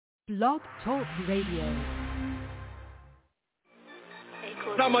Blog Talk Radio.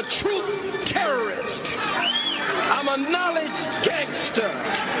 I'm a truth terrorist. I'm a knowledge gangster.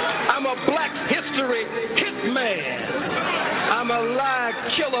 I'm a black history hitman. I'm a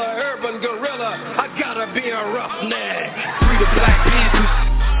lie killer, urban gorilla. I gotta be a roughneck. Free the Black Panthers,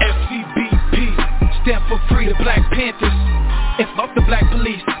 FCBP, stand for Free the Black Panthers, and fuck the black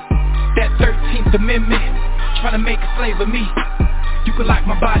police. That 13th Amendment, trying to make a slave of me. You can lock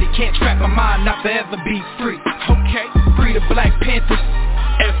my body, can't trap my mind, not forever be free. Okay, free the Black Panthers,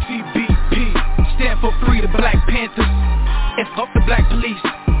 FCBP, stand for Free the Black Panthers, and fuck the black police.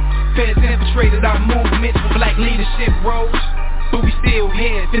 Feds infiltrated our movement for black leadership roles, but we still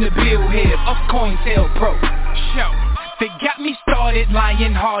heads in the billhead of COINTELPRO. Show, they got me started,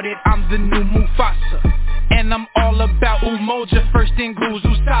 lion-hearted, I'm the new Mufasa. And I'm all about Umoja, first in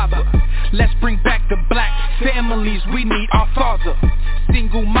Guzu Saba. Let's bring back the black families, we need our father.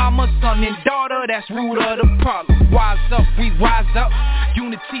 Single mama, son and daughter, that's root of the problem. Wise up, we wise up,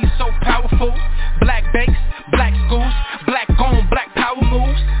 unity is so powerful. Black banks, black schools, black on, black power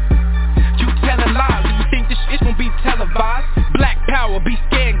moves. You telling lies, you think this shit gon' be televised. Black power, be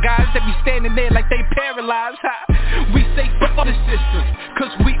scared guys that be standing there like they paralyzed. We say fuck the system,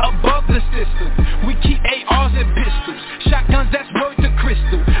 cause we above the system. We keep ARs and pistols, shotguns that's worth the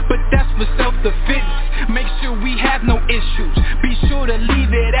crystal, but that's for self-defense. Make sure we have no issues, be sure to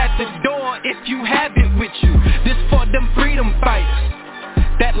leave it at the door if you have it with you. This for them freedom fighters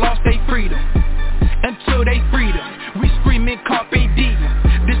that lost their freedom. Until they freedom, we screaming carpe diem.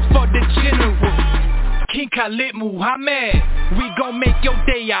 This for the general, King Khalid Muhammad. We gon' make your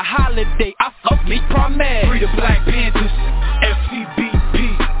day a holiday, I fuck me promise. Free the Black Panthers, FCBP,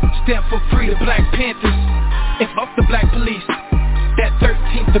 stand for Free the Black Panthers, and fuck the black police. That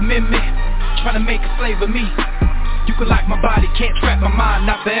 13th Amendment, trying to make a slave of me. You can lock my body, can't trap my mind,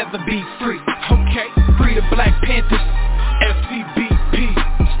 not forever be free. Okay, Free the Black Panthers, FCBP,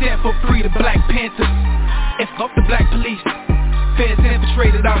 stand for Free the Black Panthers, and fuck the black police. Feds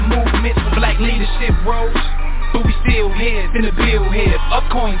infiltrated our movement for black leadership roles, but we still heads in the billhead of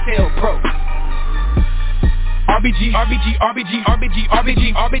COINTELPRO. RBG, RBG, RBG, RBG,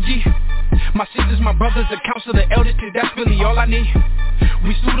 RBG, RBG. My sisters, my brothers, the council, the elders, cause that's really all I need.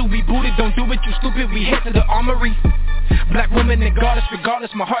 We suited, we booted, don't do it, you stupid, we head to the armory. Black woman that guard us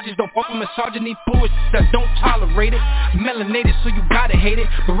regardless, my heart just don't fuck with misogyny, bullshit that don't tolerate it. Melanated, so you gotta hate it.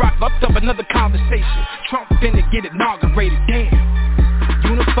 Barack upped up another conversation, Trump finna get inaugurated, damn.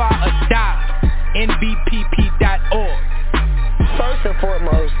 Unify or die, NBPP.org. First and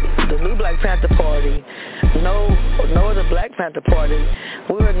foremost, the new Black Panther Party, no other Black Panther Party,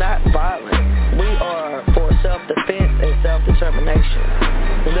 we are not violent. We are for self-defense and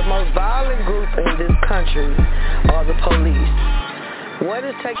self-determination. The most violent group in this country are the police. What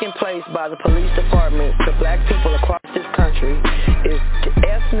is taking place by the police department to black people across this country is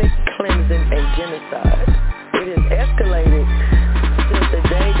ethnic cleansing and genocide. It has escalated since the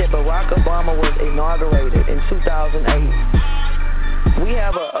day that Barack Obama was inaugurated in 2008. We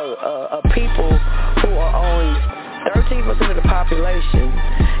have a people who are only 13% of the population,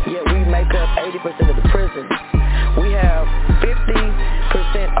 yet we make up 80% of the prisons. We have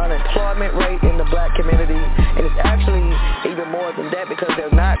 50% unemployment rate in the black community, and it's actually even more than that because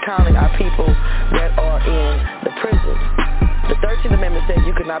they're not counting our people that are in the prisons. The 13th Amendment says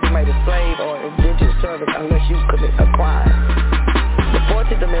you cannot be made a slave or indentured servant unless you commit a crime. The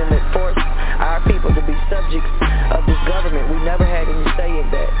 14th Amendment forced our people to be subjects of this government. We never had any say in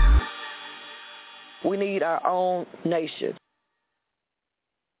that. We need our own nation.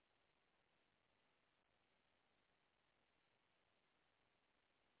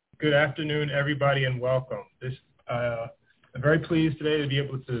 Good afternoon, everybody, and welcome. I'm very pleased today to be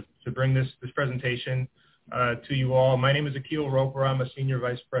able to bring this presentation to you all. My name is Akil Roper. I'm a Senior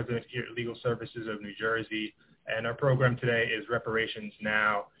Vice President here at Legal Services of New Jersey, and our program today is Reparations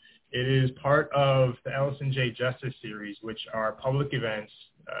Now. It is part of the Ellison J. Justice Series, which are public events,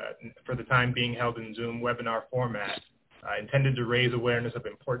 for the time being held in Zoom webinar format, intended to raise awareness of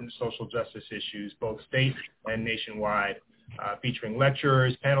important social justice issues, both state and nationwide, featuring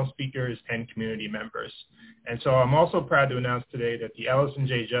lecturers, panel speakers, and community members. And so I'm also proud to announce today that the Ellison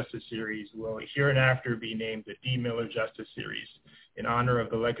J. Justice Series will hereinafter be named the D. Miller Justice Series in honor of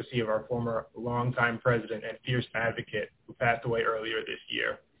the legacy of our former longtime president and fierce advocate who passed away earlier this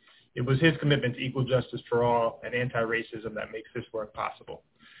year. It was his commitment to equal justice for all and anti-racism that makes this work possible.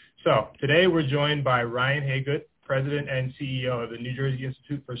 So today we're joined by Ryan Haygood, President and CEO of the New Jersey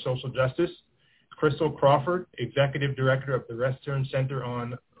Institute for Social Justice, Crystal Crawford, Executive Director of the Western Center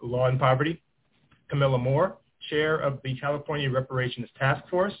on Law and Poverty, Camilla Moore, Chair of the California Reparations Task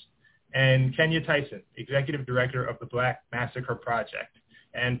Force, and Kenya Tyson, Executive Director of the Black Massacre Project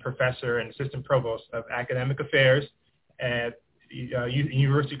and Professor and Assistant Provost of Academic Affairs at the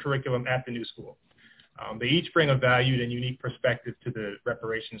University Curriculum at the New School. They each bring a valued and unique perspective to the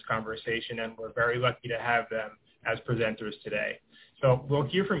reparations conversation, and we're very lucky to have them as presenters today. So we'll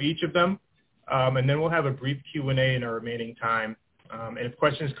hear from each of them, and then we'll have a brief Q&A in our remaining time. And if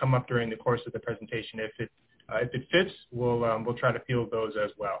questions come up during the course of the presentation, if it fits, we'll try to field those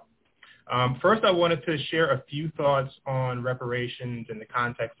as well. First, I wanted to share a few thoughts on reparations in the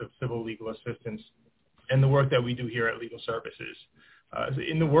context of civil legal assistance and the work that we do here at Legal Services.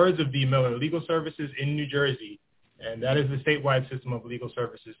 In the words of Dee Miller, Legal Services in New Jersey, and that is the statewide system of legal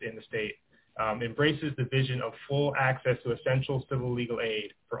services in the state, embraces the vision of full access to essential civil legal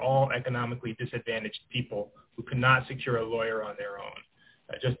aid for all economically disadvantaged people who cannot secure a lawyer on their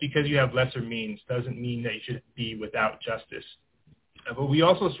own. Just because you have lesser means doesn't mean that you should be without justice. But we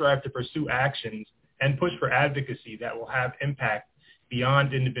also strive to pursue actions and push for advocacy that will have impact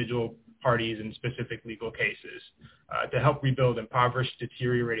beyond individual parties in specific legal cases, to help rebuild impoverished,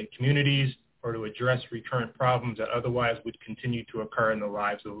 deteriorating communities, or to address recurrent problems that otherwise would continue to occur in the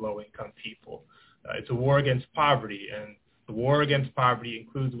lives of low-income people. It's a war against poverty, and the war against poverty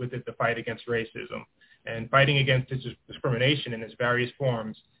includes with it the fight against racism and fighting against discrimination in its various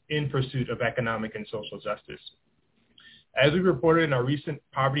forms in pursuit of economic and social justice. As we reported in our recent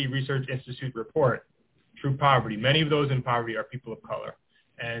Poverty Research Institute report, True Poverty, many of those in poverty are people of color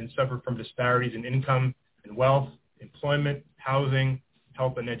and suffer from disparities in income and wealth, employment, housing,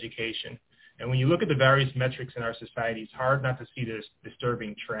 health, and education. And when you look at the various metrics in our society, it's hard not to see this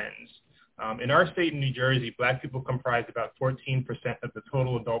disturbing trends. In our state in New Jersey, Black people comprise about 14% of the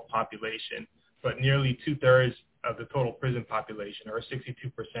total adult population, but nearly 2/3 of the total prison population, or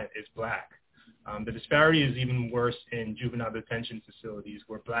 62%, is Black. The disparity is even worse in juvenile detention facilities,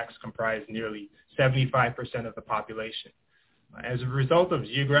 where Blacks comprise nearly 75% of the population. As a result of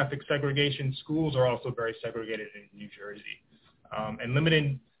geographic segregation, schools are also very segregated in New Jersey, and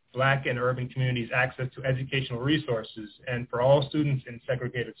limiting Black and urban communities access to educational resources, and for all students in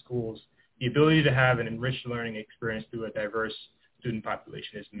segregated schools, the ability to have an enriched learning experience through a diverse student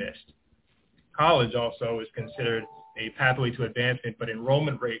population is missed. College also is considered a pathway to advancement, but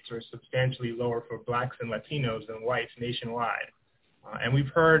enrollment rates are substantially lower for Blacks and Latinos than whites nationwide. And we've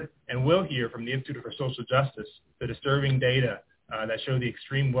heard and will hear from the Institute for Social Justice the disturbing data that show the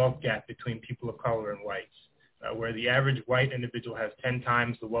extreme wealth gap between people of color and whites, where the average white individual has 10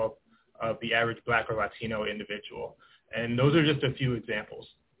 times the wealth of the average Black or Latino individual. And those are just a few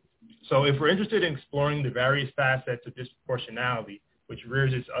examples. So if we're interested in exploring the various facets of disproportionality, which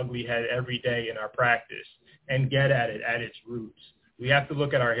rears its ugly head every day in our practice, and get at it at its roots, we have to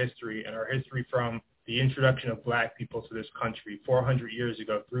look at our history, and our history from the introduction of Black people to this country 400 years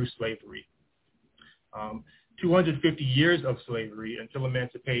ago through slavery. 250 years of slavery until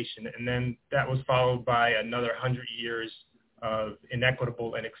emancipation, and then that was followed by another 100 years of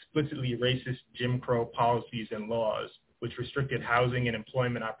inequitable and explicitly racist Jim Crow policies and laws, which restricted housing and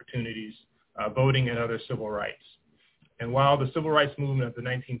employment opportunities, voting, and other civil rights. And while the civil rights movement of the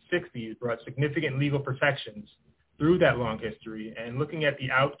 1960s brought significant legal protections through that long history, and looking at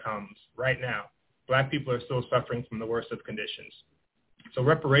the outcomes right now, Black people are still suffering from the worst of conditions. So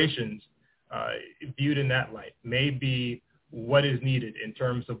reparations, viewed in that light, may be what is needed in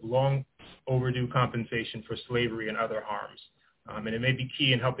terms of long overdue compensation for slavery and other harms. And it may be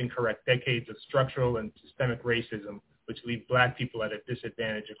key in helping correct decades of structural and systemic racism, which leave Black people at a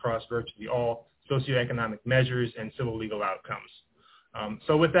disadvantage across virtually all socioeconomic measures and civil legal outcomes.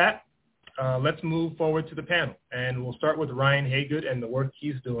 So with that, let's move forward to the panel. And we'll start with Ryan Haygood and the work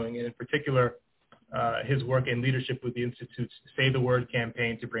he's doing, and in particular, his work in leadership with the Institute's Say the Word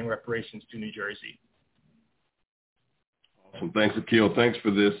campaign to bring reparations to New Jersey. Awesome. Thanks, Akil. Thanks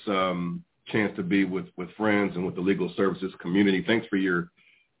for this chance to be with friends and with the legal services community. Thanks for your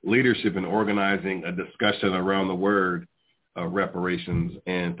leadership in organizing a discussion around the word reparations,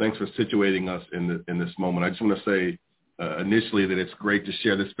 and thanks for situating us in this moment. I just want to say initially that it's great to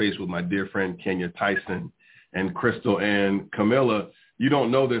share this space with my dear friend Kenya Tyson and Crystal and Camilla. You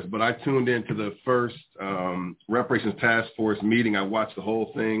don't know this, but I tuned into the first reparations task force meeting. I watched the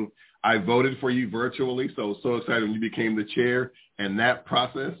whole thing. I voted for you virtually, so excited when you became the chair, and that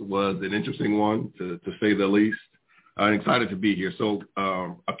process was an interesting one, to say the least. I'm excited to be here. So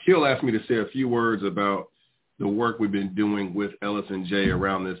Akil asked me to say a few words about the work we've been doing with LS&J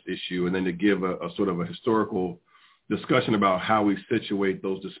around this issue, and then to give a sort of a historical discussion about how we situate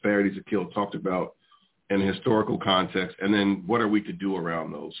those disparities Akil talked about in a historical context, and then what are we to do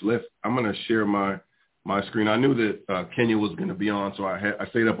around those. I'm going to share my my screen. I knew that Kenya was going to be on, so I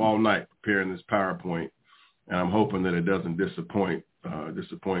stayed up all night preparing this PowerPoint, and I'm hoping that it doesn't disappoint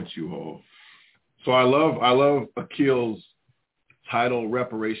you all. So I love Akil's title,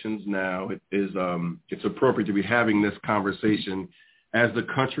 Reparations Now. It's appropriate to be having this conversation as the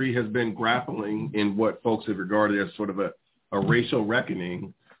country has been grappling in what folks have regarded as sort of a racial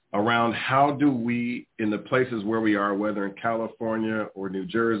reckoning around how do we, in the places where we are, whether in California or New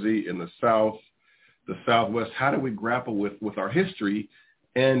Jersey, in the South, the Southwest, how do we grapple with our history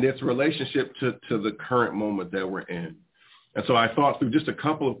and its relationship to the current moment that we're in? And so I thought through just a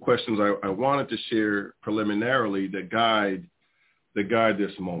couple of questions I wanted to share preliminarily that guide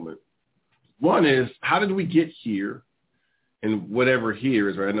this moment. One is, how did we get here? And whatever here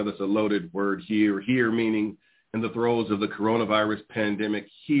is, right? I know that's a loaded word, here meaning in the throes of the coronavirus pandemic,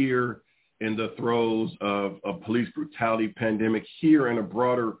 here in the throes of a police brutality pandemic, here in a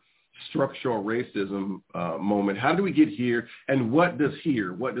broader structural racism moment. How do we get here? And what does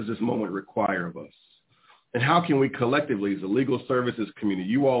this moment require of us? And how can we collectively, as a legal services community,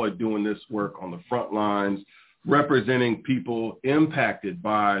 you all are doing this work on the front lines, representing people impacted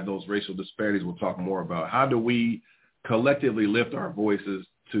by those racial disparities we'll talk more about. How do we collectively lift our voices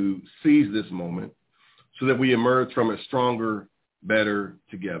to seize this moment so that we emerge from it stronger, better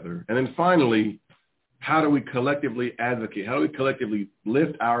together? And then finally, how do we collectively advocate? How do we collectively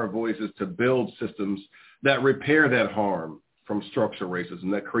lift our voices to build systems that repair that harm from structural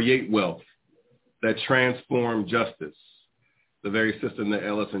racism, that create wealth, that transform justice, the very system that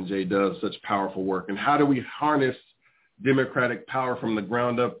LS&J does such powerful work? And how do we harness democratic power from the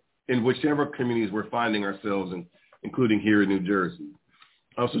ground up in whichever communities we're finding ourselves in, including here in New Jersey?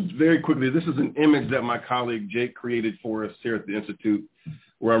 So very quickly, this is an image that my colleague Jake created for us here at the Institute,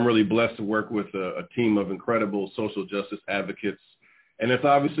 where I'm really blessed to work with a team of incredible social justice advocates. And it's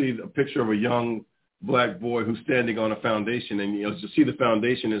obviously a picture of a young Black boy who's standing on a foundation, and you see the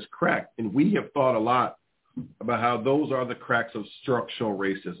foundation is cracked. And we have thought a lot about how those are the cracks of structural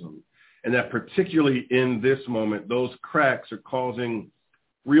racism, and that particularly in this moment, those cracks are causing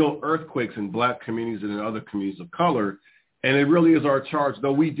real earthquakes in Black communities and in other communities of color. And it really is our charge,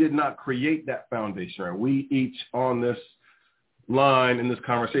 though we did not create that foundation. Right? We each on this line in this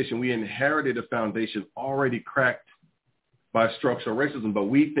conversation, we inherited a foundation already cracked by structural racism. But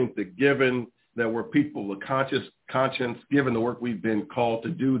we think that given that we're people with conscience, given the work we've been called to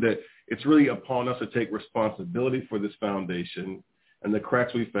do, that it's really upon us to take responsibility for this foundation and the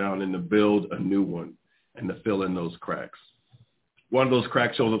cracks we found and to build a new one and to fill in those cracks. One of those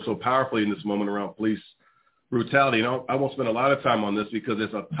cracks shows up so powerfully in this moment around police brutality. And I won't spend a lot of time on this because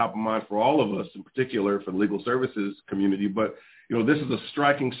it's on top of mind for all of us, in particular for the legal services community. But, this is a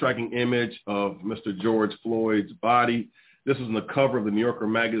striking image of Mr. George Floyd's body. This was on the cover of the New Yorker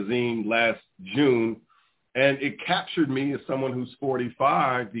magazine last June. And it captured me as someone who's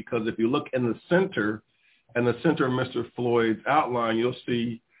 45, because if you look in the center of Mr. Floyd's outline, you'll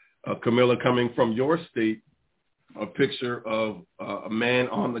see, Camilla, coming from your state, a picture of a man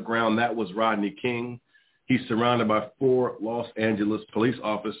on the ground. That was Rodney King. He's surrounded by 4 Los Angeles police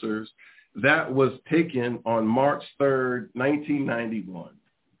officers. That was taken on March 3rd, 1991.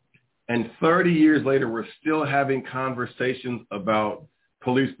 And 30 years later, we're still having conversations about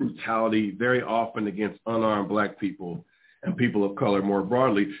police brutality, very often against unarmed Black people and people of color more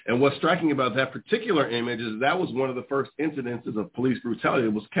broadly. And what's striking about that particular image is that was one of the first incidences of police brutality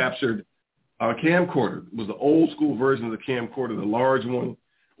that was captured on a camcorder. It was the old school version of the camcorder, the large one,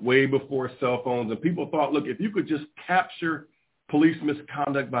 way before cell phones. And people thought, look, if you could just capture police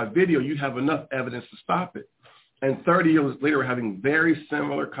misconduct by video, you'd have enough evidence to stop it. And 30 years later, we're having very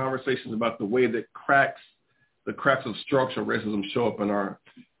similar conversations about the way that the cracks of structural racism show up in our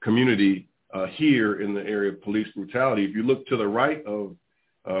community here in the area of police brutality. If you look to the right of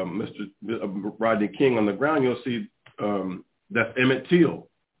Mr. Rodney King on the ground, you'll see that's Emmett Till,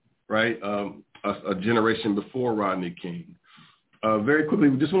 right? A generation before Rodney King. Very quickly,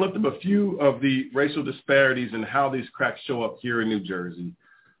 we just want to lift up a few of the racial disparities and how these cracks show up here in New Jersey.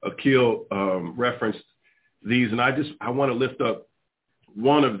 Akil referenced these, and I want to lift up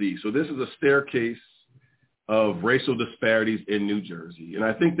one of these. So this is a staircase of racial disparities in New Jersey. And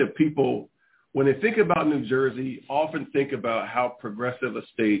I think that people, when they think about New Jersey, often think about how progressive a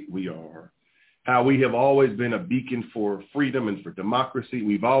state we are, how we have always been a beacon for freedom and for democracy.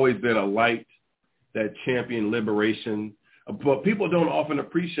 We've always been a light that championed liberation. But people don't often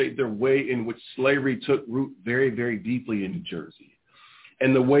appreciate the way in which slavery took root very, very deeply in New Jersey,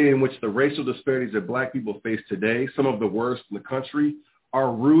 and the way in which the racial disparities that Black people face today, some of the worst in the country,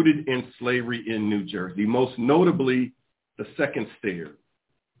 are rooted in slavery in New Jersey, most notably the second stare.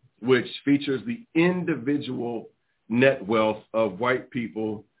 which features the individual net wealth of white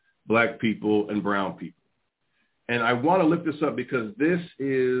people, black people, and brown people. And I want to lift this up because this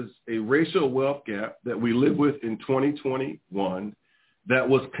is a racial wealth gap that we live with in 2021 that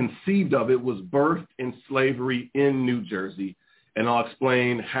was conceived of. It was birthed in slavery in New Jersey. And I'll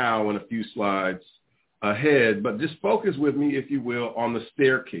explain how in a few slides ahead. But just focus with me, if you will, on the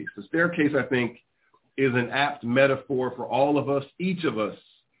staircase. The staircase, I think, is an apt metaphor for all of us, each of us,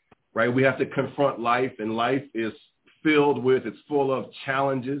 right? We have to confront life, and life is it's full of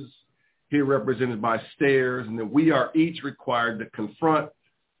challenges, here represented by stairs, and that we are each required to confront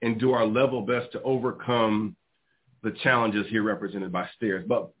and do our level best to overcome the challenges here represented by stairs.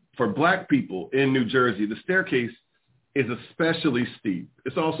 But for black people in New Jersey, the staircase is especially steep.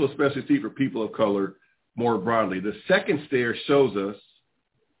 It's also especially steep for people of color more broadly. The second stair shows us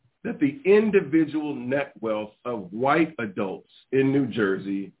that the individual net wealth of white adults in New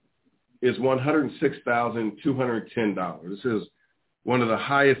Jersey is $106,210. This is one of the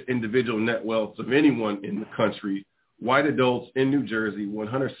highest individual net wealths of anyone in the country. White adults in New Jersey,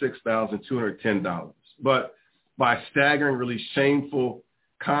 $106,210. But by staggering, really shameful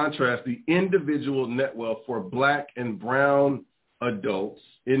contrast, the individual net wealth for black and brown adults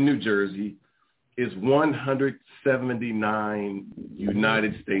in New Jersey is 179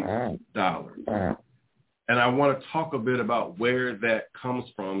 United States dollars. And I want to talk a bit about where that comes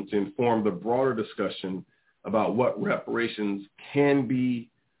from to inform the broader discussion about what reparations can be,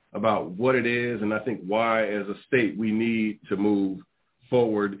 about what it is, and I think why, as a state, we need to move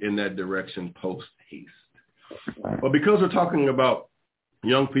forward in that direction post-haste. But because we're talking about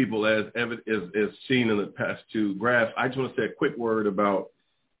young people, as seen in the past two graphs, I just want to say a quick word about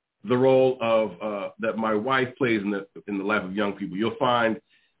the role of that my wife plays in the life of young people. You'll find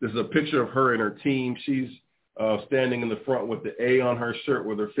this is a picture of her and her team. She's standing in the front with the A on her shirt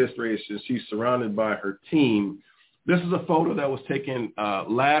with her fist raised. She's surrounded by her team. This is a photo that was taken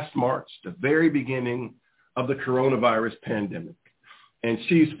last March, the very beginning of the coronavirus pandemic. And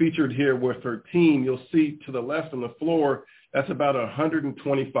she's featured here with her team. You'll see to the left on the floor, that's about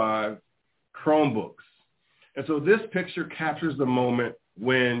 125 Chromebooks. And so this picture captures the moment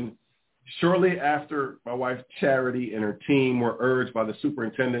when shortly after my wife Charity and her team were urged by the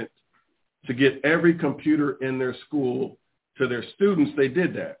superintendent to get every computer in their school to their students, they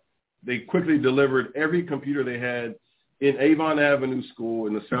did that. They quickly delivered every computer they had in Avon Avenue School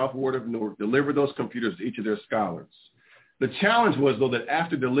in the South Ward of Newark, delivered those computers to each of their scholars. The challenge was, though, that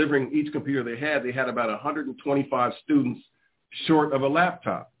after delivering each computer they had about 125 students short of a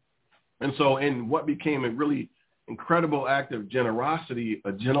laptop. And so in what became a really incredible act of generosity,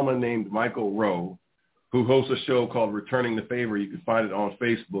 a gentleman named Michael Rowe, who hosts a show called Returning the Favor, you can find it on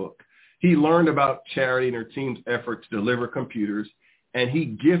Facebook, he learned about Charity and her team's effort to deliver computers, and he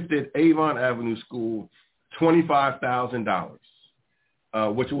gifted Avon Avenue School $25,000,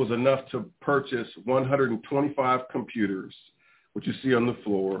 which was enough to purchase 125 computers, which you see on the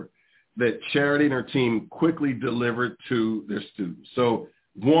floor, that Charity and her team quickly delivered to their students. So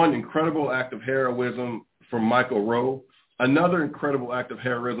one incredible act of heroism from Michael Rowe, another incredible act of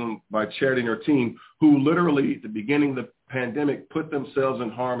heroism by Charity and her team, who literally at the beginning of the pandemic put themselves in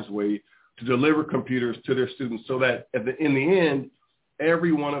harm's way to deliver computers to their students so that in the end,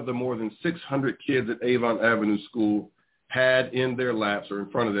 every one of the more than 600 kids at Avon Avenue School had in their laps or in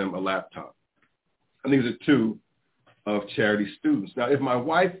front of them a laptop. And these are two of Charity's students. Now, if my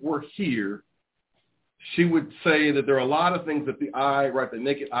wife were here, she would say that there are a lot of things that the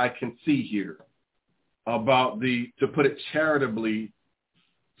naked eye can see here about to put it charitably,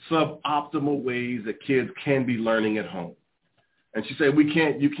 suboptimal ways that kids can be learning at home. And she said,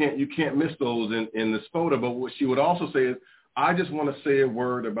 you can't miss those in this photo. But what she would also say is, I just want to say a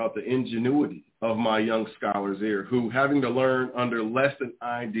word about the ingenuity of my young scholars here, who, having to learn under less than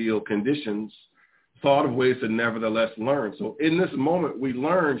ideal conditions, thought of ways to nevertheless learn. So in this moment, we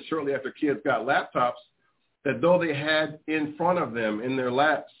learned shortly after kids got laptops that though they had in front of them in their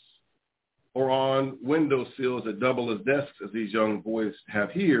laps or on windowsills that double as desks, as these young boys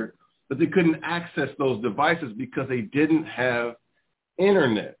have here, that they couldn't access those devices because they didn't have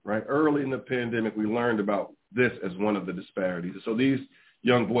internet, right? Early in the pandemic, we learned about this as one of the disparities. So these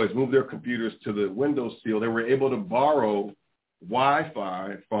young boys moved their computers to the windowsill. They were able to borrow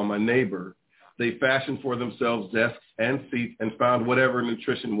Wi-Fi from a neighbor. They fashioned for themselves desks and seats and found whatever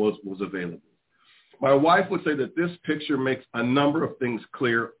nutrition was available. My wife would say that this picture makes a number of things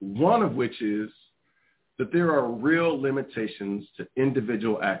clear, one of which is that there are real limitations to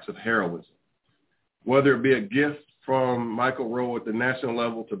individual acts of heroism, whether it be a gift from Michael Rowe at the national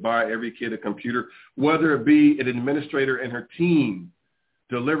level to buy every kid a computer, whether it be an administrator and her team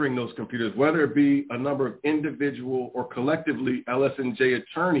delivering those computers, whether it be a number of individual or collectively LS&J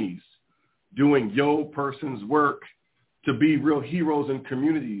attorneys doing yo person's work to be real heroes in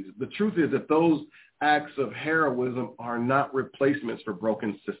communities. The truth is that those acts of heroism are not replacements for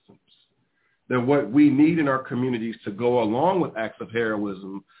broken systems. That what we need in our communities to go along with acts of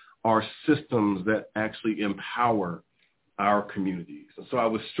heroism are systems that actually empower our communities. And so I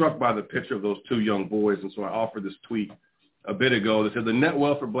was struck by the picture of those two young boys, and so I offered this tweet a bit ago that said the net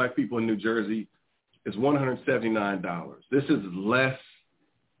wealth for Black people in New Jersey is $179. This is less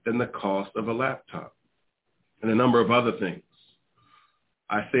than the cost of a laptop and a number of other things.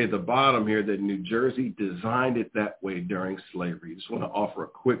 I say at the bottom here that New Jersey designed it that way during slavery. Just want to offer a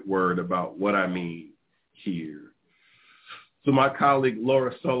quick word about what I mean here. So my colleague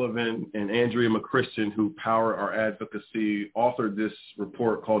Laura Sullivan and Andrea McChristian, who power our advocacy, authored this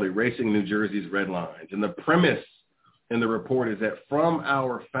report called Erasing New Jersey's Red Lines. And the premise in the report is that from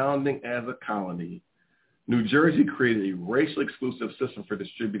our founding as a colony, New Jersey created a racially exclusive system for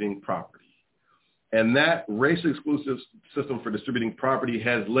distributing property. And that racially exclusive system for distributing property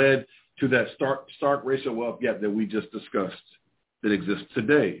has led to that stark racial wealth gap that we just discussed that exists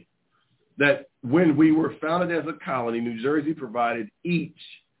today. That when we were founded as a colony, New Jersey provided each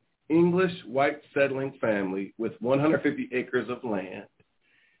English white settling family with 150 acres of land.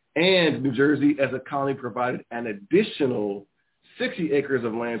 And New Jersey as a colony provided an additional 60 acres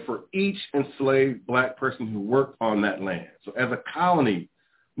of land for each enslaved Black person who worked on that land. So as a colony,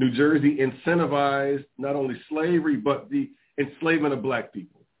 New Jersey incentivized not only slavery, but the enslavement of Black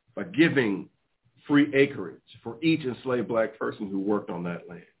people by giving free acreage for each enslaved Black person who worked on that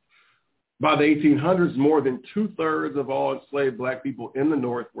land. By the 1800s, more than 2/3 of all enslaved Black people in the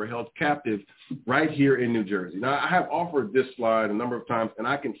North were held captive right here in New Jersey. Now, I have offered this slide a number of times, and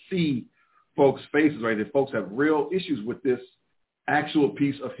I can see folks' faces, right, that folks have real issues with this actual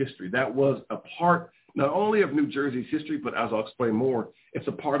piece of history. That was a part not only of New Jersey's history, but as I'll explain more, it's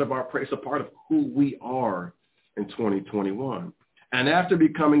a part of it's a part of who we are in 2021. And after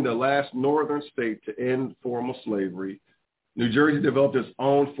becoming the last northern state to end formal slavery, New Jersey developed its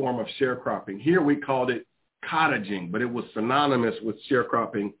own form of sharecropping. Here we called it cottaging, but it was synonymous with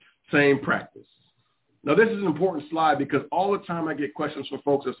sharecropping, same practice. Now, this is an important slide because all the time I get questions from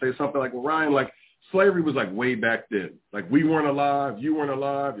folks that say something like, well, Ryan, like slavery was like way back then. Like we weren't alive, you weren't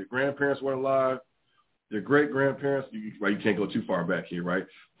alive, your grandparents weren't alive, your great-grandparents, you can't go too far back here, right?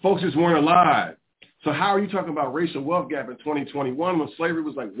 Folks just weren't alive. So how are you talking about racial wealth gap in 2021 when slavery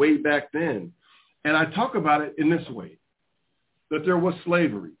was like way back then? And I talk about it in this way, that there was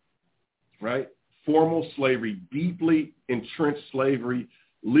slavery, right? Formal slavery, deeply entrenched slavery,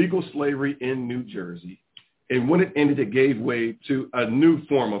 legal slavery in New Jersey. And when it ended, it gave way to a new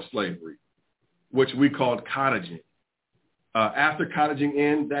form of slavery, which we called cottaging. After cottaging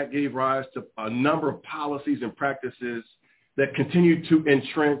ended, that gave rise to a number of policies and practices that continued to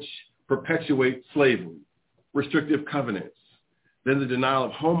entrench, perpetuate slavery, restrictive covenants, then the denial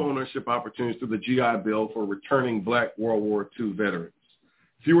of home ownership opportunities through the GI Bill for returning Black World War II veterans,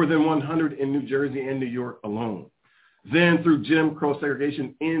 fewer than 100 in New Jersey and New York alone, then through Jim Crow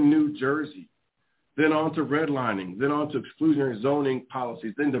segregation in New Jersey, then on to redlining, then on to exclusionary zoning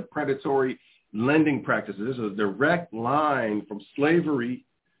policies, then to predatory lending practices. This is a direct line from slavery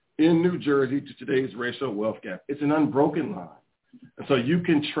in New Jersey to today's racial wealth gap. It's an unbroken line. And so you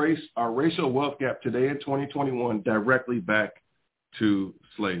can trace our racial wealth gap today in 2021 directly back to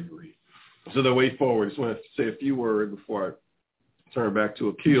slavery. So the way forward, I just want to say a few words before I turn back to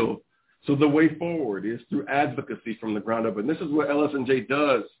Akil. So the way forward is through advocacy from the ground up. And this is what LS&J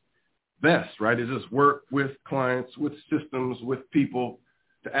does best, right? Is just work with clients, with systems, with people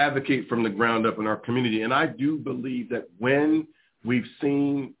to advocate from the ground up in our community. And I do believe that when we've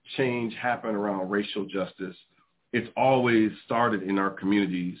seen change happen around racial justice, it's always started in our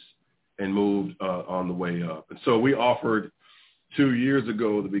communities and moved on the way up. And so we offered 2 years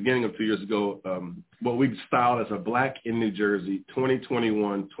ago, the beginning of 2 years ago, what we styled as a Black in New Jersey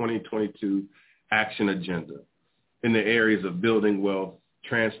 2021-2022 action agenda in the areas of building wealth,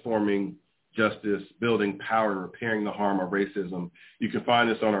 transforming justice, building power, and repairing the harm of racism. You can find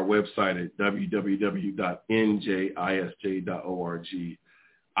this on our website at www.njisj.org.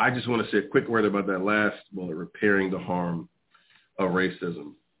 I just want to say a quick word about that last bullet, repairing the harm of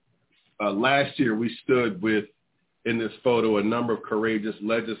racism. Last year, we stood with, in this photo, a number of courageous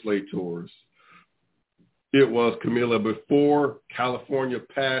legislators. It was, Camilla, before California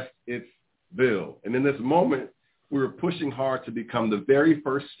passed its bill. And in this moment, we were pushing hard to become the very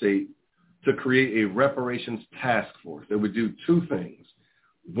first state to create a reparations task force that would do two things: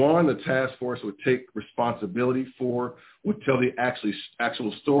 one, the task force would take responsibility for, would tell the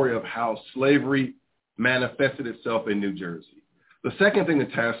actual story of how slavery manifested itself in New Jersey. The second thing the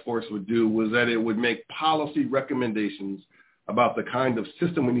task force would do was that it would make policy recommendations about the kind of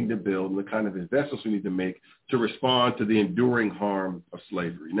system we need to build and the kind of investments we need to make to respond to the enduring harm of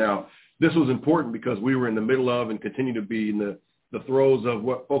slavery. Now, this was important because we were in the middle of and continue to be in the throes of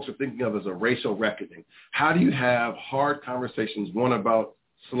what folks are thinking of as a racial reckoning. How do you have hard conversations, one about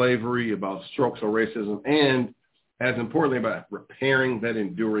slavery, about structural racism, and as importantly about repairing that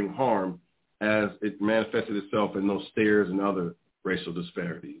enduring harm as it manifested itself in those stares and other racial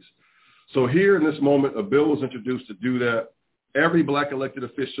disparities. So here in this moment, a bill was introduced to do that. Every black elected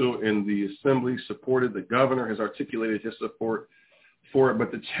official in the assembly supported. The governor has articulated his support for it.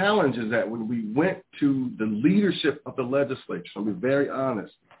 But the challenge is that when we went to the leadership of the legislature, I'll be very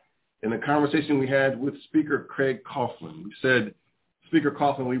honest, in the conversation we had with Speaker Craig Coughlin, we said, Speaker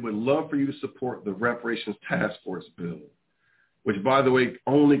Coughlin, we would love for you to support the reparations task force bill, which, by the way,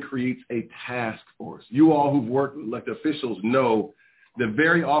 only creates a task force. You all who've worked with elected officials know that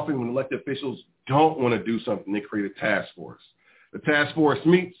very often when elected officials don't want to do something, they create a task force. The task force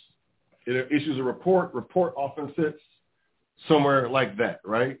meets, it issues a report. Report often sits somewhere like that,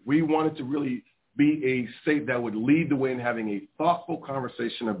 right? We wanted to really be a state that would lead the way in having a thoughtful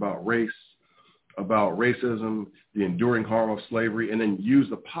conversation about race, about racism, the enduring harm of slavery, and then use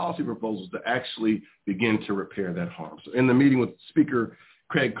the policy proposals to actually begin to repair that harm. So in the meeting with Speaker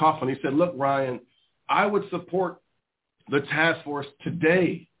Craig Coughlin, he said, look, Ryan, I would support the task force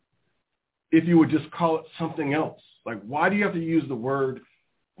today if you would just call it something else. Like, why do you have to use the word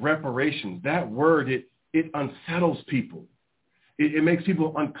reparations? That word, it unsettles people. It makes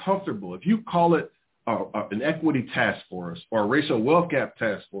people uncomfortable. If you call it an equity task force or a racial wealth gap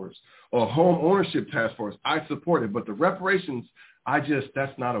task force or a home ownership task force, I support it. But the reparations,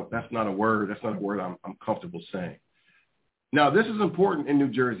 that's not a word. That's not a word I'm comfortable saying. Now, this is important in New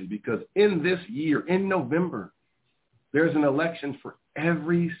Jersey because in this year, in November, there's an election for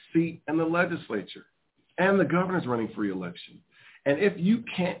every seat in the legislature, and the governor's running for re-election. And if you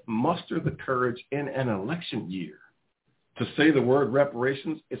can't muster the courage in an election year to say the word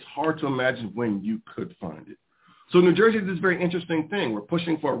reparations, it's hard to imagine when you could find it. So New Jersey did this very interesting thing. We're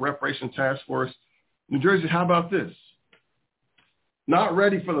pushing for a reparations task force. New Jersey, how about this? Not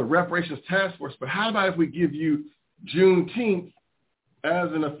ready for the reparations task force, but how about if we give you Juneteenth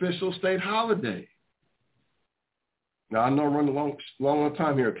as an official state holiday? Now, I know I'm running a long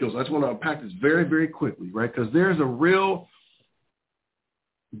time here, Akil, so I just want to unpack this very, very quickly, right? Because this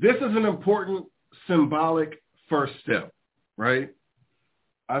is an important symbolic first step, right?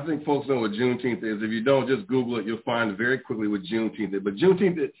 I think folks know what Juneteenth is. If you don't, just Google it. You'll find very quickly what Juneteenth is. But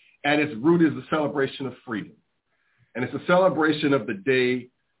Juneteenth, at its root, is the celebration of freedom. And it's a celebration of the day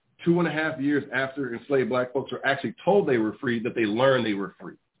 2.5 years after enslaved black folks were actually told they were free, that they learned they were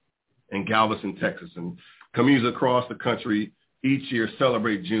free in Galveston, Texas. And communities across the country each year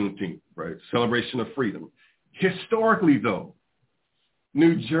celebrate Juneteenth, right? Celebration of freedom. Historically, though,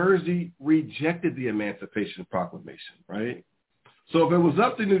 New Jersey rejected the Emancipation Proclamation, right? So if it was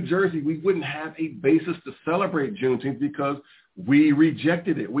up to New Jersey, we wouldn't have a basis to celebrate Juneteenth because we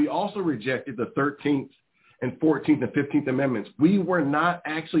rejected it. We also rejected the 13th and 14th and 15th Amendments. We were not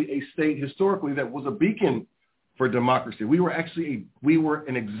actually a state historically that was a beacon for democracy. We were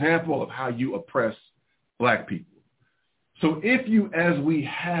an example of how you oppress black people. So if you, as we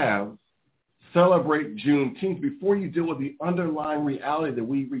have, celebrate Juneteenth, before you deal with the underlying reality that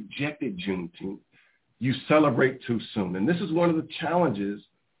we rejected Juneteenth, you celebrate too soon. And this is one of the challenges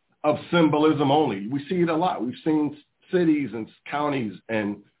of symbolism only. We see it a lot. We've seen cities and counties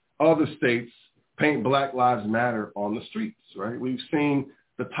and other states paint Black Lives Matter on the streets, right? We've seen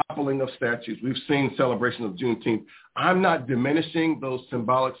the toppling of statues. We've seen celebration of Juneteenth. I'm not diminishing those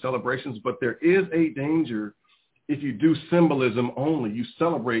symbolic celebrations, but there is a danger if you do symbolism only. You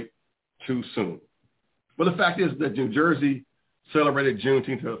celebrate too soon. But the fact is that New Jersey celebrated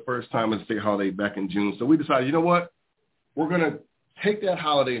Juneteenth for the first time as a state holiday back in June. So we decided, you know what? We're going to take that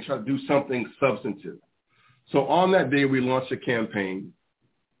holiday and try to do something substantive. So on that day, we launched a campaign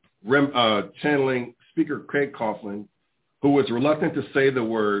channeling Speaker Craig Coughlin, who was reluctant to say the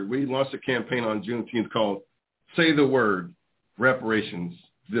word. We launched a campaign on Juneteenth called Say the Word, Reparations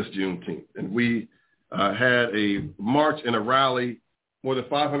this Juneteenth. And we had a march and a rally. More than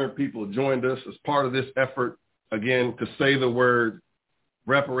 500 people joined us as part of this effort, again, to say the word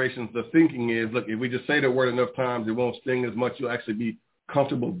reparations. The thinking is, look, if we just say the word enough times, it won't sting as much. You'll actually be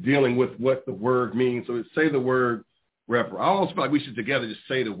comfortable dealing with what the word means. So say the word reparations. I almost feel like we should together just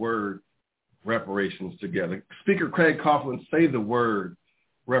say the word reparations together. Speaker Craig Coughlin, say the word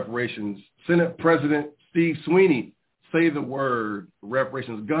reparations. Senate President Steve Sweeney, say the word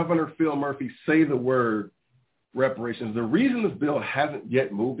reparations. Governor Phil Murphy, say the word reparations. The reason this bill hasn't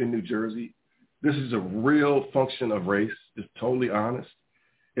yet moved in New Jersey, this is a real function of race, just totally honest,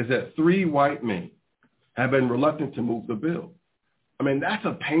 is that 3 white men have been reluctant to move the bill. I mean, that's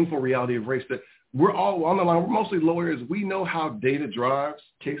a painful reality of race that we're all on the line. We're mostly lawyers. We know how data drives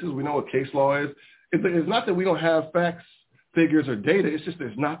cases. We know what case law is. It's not that we don't have facts, figures, or data. It's just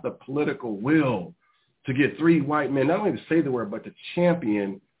there's not the political will to get 3 white men, not only to say the word, but to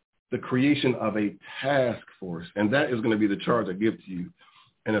champion the creation of a task force. And that is going to be the charge I give to you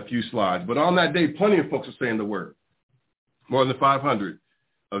in a few slides. But on that day, plenty of folks are saying the word. More than 500.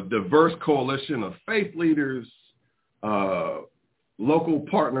 A diverse coalition of faith leaders, local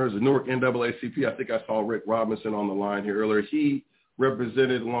partners, the Newark NAACP. I think I saw Rick Robinson on the line here earlier. He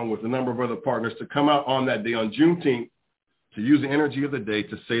represented, along with a number of other partners, to come out on that day on Juneteenth to use the energy of the day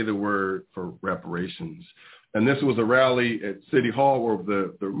to say the word for reparations. And this was a rally at City Hall where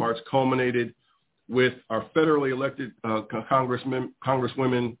the march culminated with our federally elected congresswomen, Congress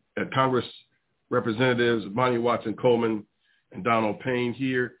representatives, Bonnie Watson Coleman and Donald Payne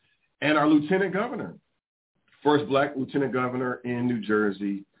here, and our lieutenant governor, first black lieutenant governor in New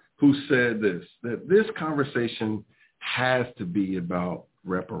Jersey, who said this, that this conversation has to be about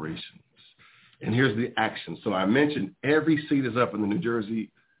reparations. And here's the action. So I mentioned every seat is up in the New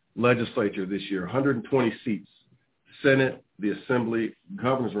Jersey legislature this year, 120 seats, Senate, the Assembly,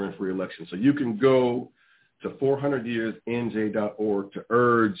 governors are in for re-election. So you can go to 400yearsnj.org to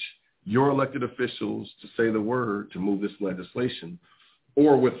urge your elected officials to say the word to move this legislation,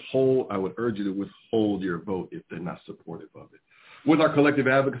 or withhold. I would urge you to withhold your vote if they're not supportive of it. With our collective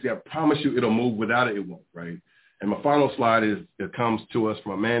advocacy, I promise you it'll move. Without it, it won't, right? And my final slide it comes to us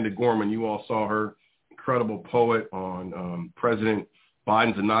from Amanda Gorman. You all saw her, incredible poet, on President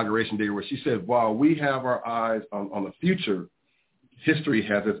Biden's inauguration day, where she said, while we have our eyes on the future, history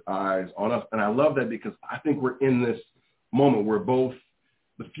has its eyes on us. And I love that because I think we're in this moment where both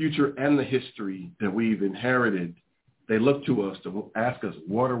the future and the history that we've inherited, they look to us to ask us,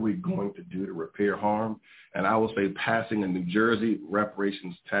 what are we going to do to repair harm? And I will say passing a New Jersey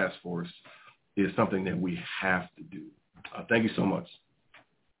reparations task force is something that we have to do. Thank you so much.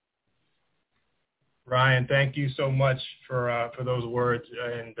 Ryan, thank you so much for those words.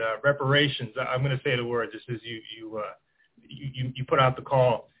 And reparations, I'm going to say the word just as you put out the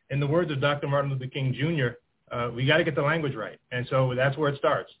call. In the words of Dr. Martin Luther King Jr., we got to get the language right. And so that's where it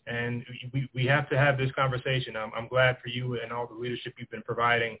starts. And we have to have this conversation. I'm glad for you and all the leadership you've been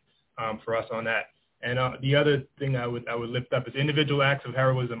providing for us on that. And the other thing I would lift up is individual acts of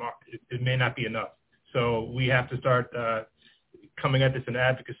heroism. It may not be enough. So we have to start coming at this in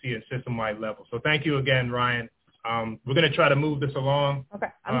advocacy and system-wide level. So thank you again, Ryan. We're going to try to move this along. Okay.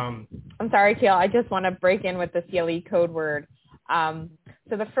 I'm sorry, Keel. I just want to break in with the CLE code word. So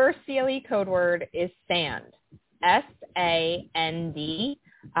the first CLE code word is sand, S-A-N-D.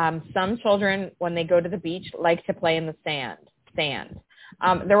 Some children, when they go to the beach, like to play in the sand.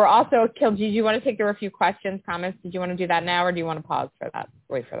 There were also, Keel, did you want to take, there were a few questions, comments. Did you want to do that now, or do you want to pause for that,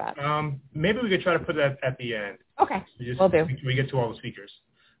 wait for that? Maybe we could try to put that at the end. Okay, we'll do. We get to all the speakers.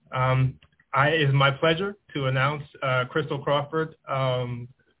 It is my pleasure to announce Crystal Crawford from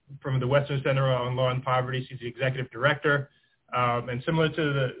the Western Center on Law and Poverty. She's the executive director, and similar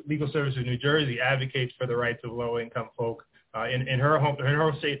to the Legal Services of New Jersey, advocates for the rights of low-income folk in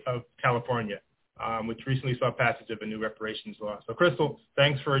her state of California, which recently saw passage of a new reparations law. So, Crystal,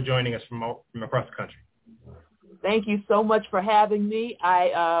 thanks for joining us from across the country. Thank you so much for having me.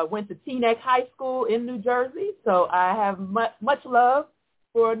 I went to Teaneck High School in New Jersey, so I have much love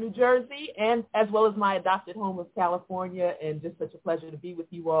for New Jersey, and as well as my adopted home of California, and just such a pleasure to be with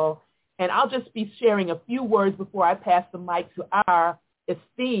you all. And I'll just be sharing a few words before I pass the mic to our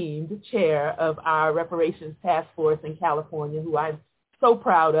esteemed chair of our reparations task force in California, who I'm so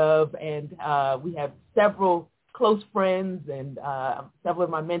proud of, and we have several close friends and several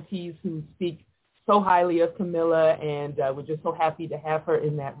of my mentees who speak so highly of Camilla, and we're just so happy to have her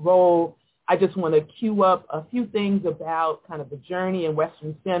in that role. I just want to cue up a few things about kind of the journey and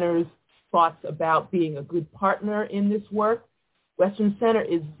Western Center's thoughts about being a good partner in this work. Western Center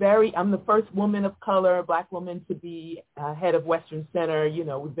is I'm the first woman of color, Black woman, to be head of Western Center. You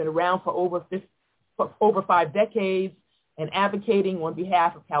know, we've been around for over 5 decades and advocating on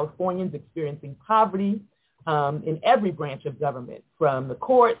behalf of Californians experiencing poverty in every branch of government, from the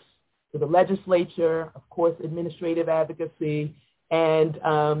courts to the legislature, of course, administrative advocacy. And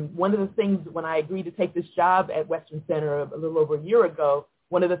one of the things, when I agreed to take this job at Western Center a little over a year ago,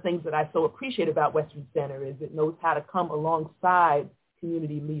 one of the things that I so appreciate about Western Center is it knows how to come alongside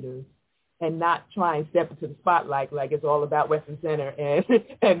community leaders and not try and step into the spotlight like it's all about Western Center and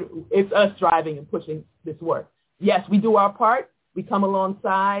it's us driving and pushing this work. Yes, we do our part. We come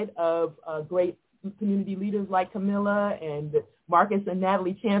alongside of great community leaders like Camilla and Marcus and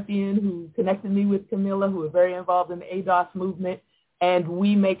Natalie Champion, who connected me with Camilla, who are very involved in the ADOS movement, and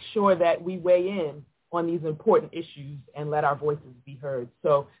we make sure that we weigh in on these important issues and let our voices be heard.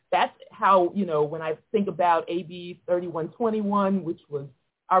 So that's how, when I think about AB 3121, which was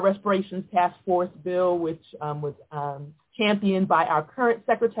our Reparations Task Force bill, which was championed by our current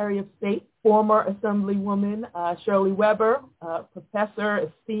Secretary of State, former Assemblywoman Shirley Weber, professor,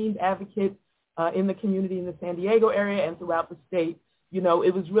 esteemed advocate in the community in the San Diego area and throughout the state.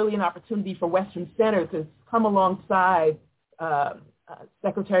 It was really an opportunity for Western Center to come alongside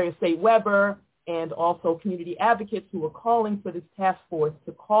Secretary of State Weber and also community advocates who were calling for this task force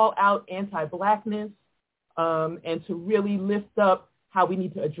to call out anti-Blackness and to really lift up how we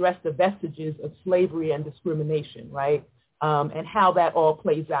need to address the vestiges of slavery and discrimination, right? And how that all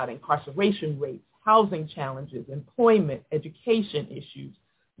plays out: incarceration rates, housing challenges, employment, education issues,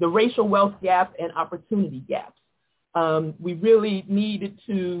 the racial wealth gap and opportunity gaps. We really needed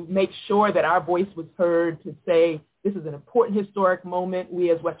to make sure that our voice was heard to say, this is an important historic moment.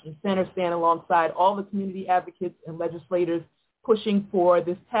 We as Western Center stand alongside all the community advocates and legislators pushing for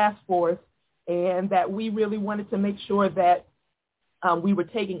this task force, and that we really wanted to make sure that we were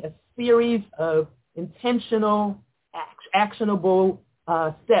taking a series of intentional, actionable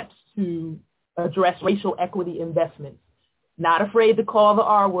steps to address racial equity investments. Not afraid to call the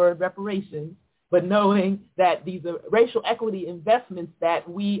R word, reparations, but knowing that these are racial equity investments that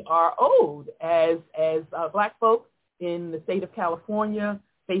we are owed as Black folks in the state of California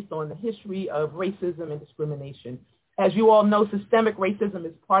based on the history of racism and discrimination. As you all know, systemic racism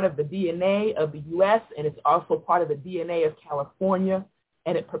is part of the DNA of the U.S., and it's also part of the DNA of California,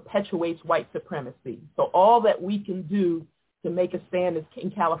 and it perpetuates white supremacy. So all that we can do to make a stand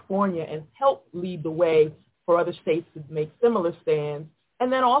in California and help lead the way for other states to make similar stands,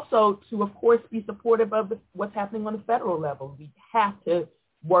 and then also to, of course, be supportive of what's happening on the federal level. We have to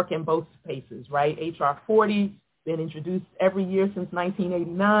work in both spaces, right? H.R. 40, been introduced every year since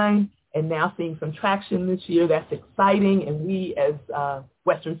 1989, and now seeing some traction this year. That's exciting, and we as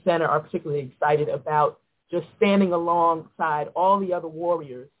Western Center are particularly excited about just standing alongside all the other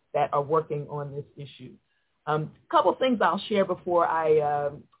warriors that are working on this issue. A couple things I'll share before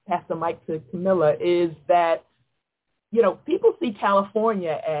I pass the mic to Camilla is that, people see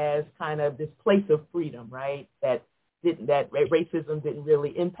California as kind of this place of freedom, right? That racism didn't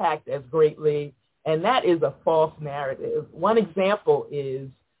really impact as greatly, and that is a false narrative. One example is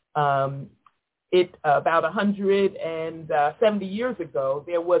about 170 years ago,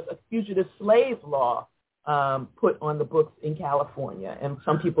 there was a fugitive slave law put on the books in California, and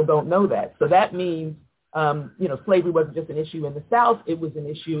some people don't know that. So that means, slavery wasn't just an issue in the South, it was an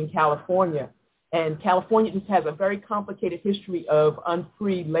issue in California. And California just has a very complicated history of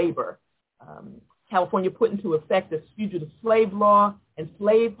unfree labor. California put into effect this fugitive slave law, and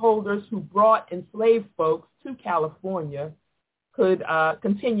slaveholders who brought enslaved folks to California could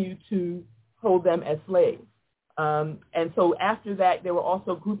continue to hold them as slaves. And so after that, there were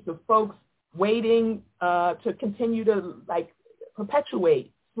also groups of folks waiting to continue to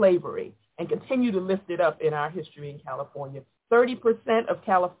perpetuate slavery and continue to lift it up in our history in California. 30% of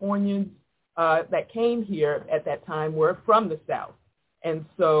Californians that came here at that time were from the South. And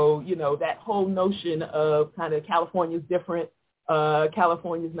so, that whole notion of kind of California's different,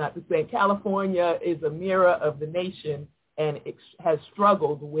 California's not the same. California is a mirror of the nation, and it has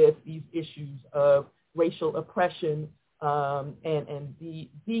struggled with these issues of racial oppression and the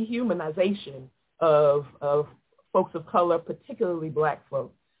dehumanization of folks of color, particularly Black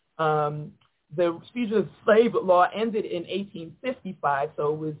folks. The fugitive slave law ended in 1855,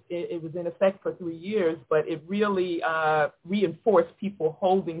 so it was in effect for 3 years, but it really reinforced people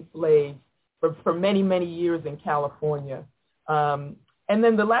holding slaves for many, many years in California. And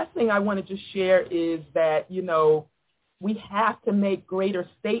then the last thing I want to just share is that, we have to make greater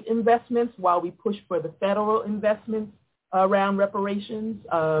state investments while we push for the federal investments around reparations.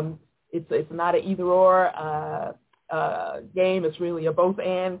 It's not an either-or game. It's really a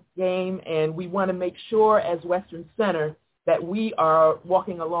both-and game, and we want to make sure as Western Center that we are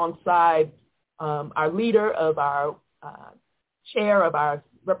walking alongside our leader of our chair of our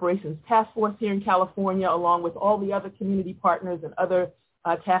Reparations Task Force here in California, along with all the other community partners and other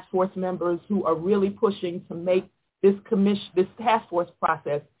task force members who are really pushing to make this task force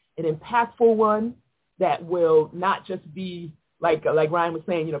process an impactful one that will not just be like Ryan was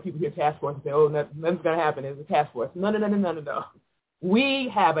saying, people hear task force and say, oh, nothing's going to happen. It's a task force. No. we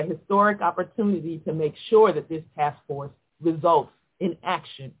have a historic opportunity to make sure that this task force results in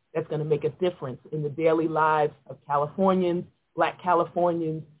action that's going to make a difference in the daily lives of Californians, Black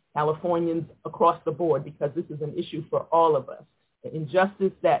Californians, Californians across the board, because this is an issue for all of us. The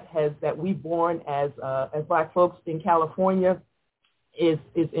injustice that we've borne as Black folks in California is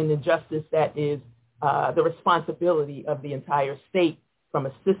an injustice that is the responsibility of the entire state from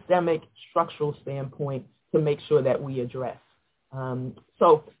a systemic, structural standpoint to make sure that we address.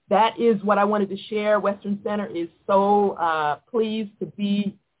 So that is what I wanted to share. Western Center is so pleased to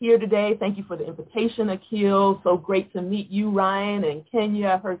be here today. Thank you for the invitation, Akil. So great to meet you, Ryan and Kenya.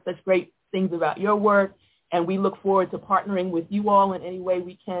 I've heard such great things about your work, and we look forward to partnering with you all in any way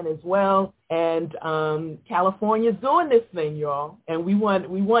we can as well. And California's doing this thing, y'all, and we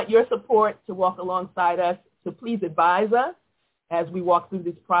want your support to walk alongside us. So please advise us as we walk through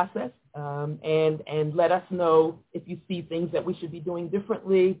this process, and let us know if you see things that we should be doing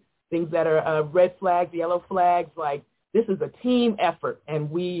differently, things that are red flags, yellow flags. Like, this is a team effort, and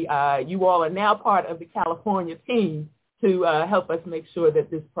you all are now part of the California team to help us make sure that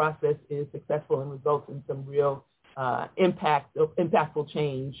this process is successful and results in some real impactful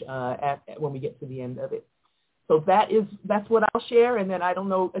change when we get to the end of it. So that's what I'll share. And then I don't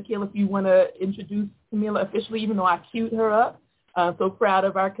know, Akil, if you want to introduce Camila officially, even though I queued her up. So proud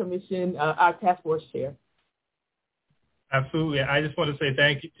of our commission, our task force chair. Absolutely. I just want to say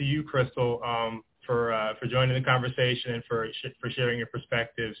thank you to you, Crystal, for joining the conversation and for sharing your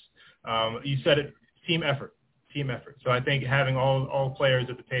perspectives. You said it, team effort. So I think having all players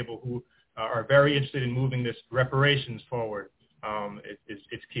at the table who are very interested in moving this reparations forward,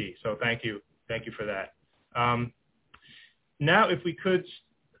 it's key. So thank you for that. Now, if we could,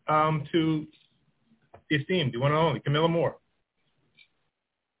 to the esteemed, the one and only, Camila Moore.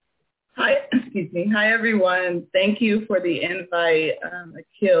 Hi, everyone. Thank you for the invite,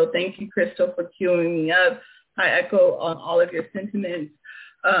 Akil. Thank you, Crystal, for queuing me up. I echo on all of your sentiments.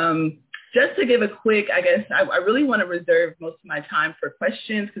 Just to give a quick, I guess, I really want to reserve most of my time for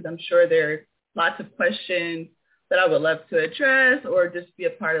questions, because I'm sure there are lots of questions that I would love to address or just be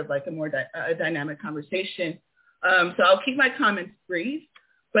a part of like a more dynamic conversation. So I'll keep my comments brief.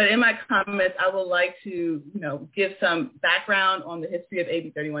 But in my comments, I would like to, give some background on the history of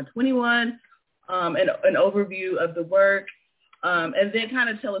AB 3121, an overview of the work, and then kind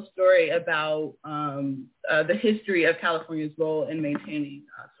of tell a story about the history of California's role in maintaining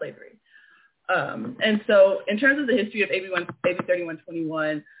slavery. And so in terms of the history of AB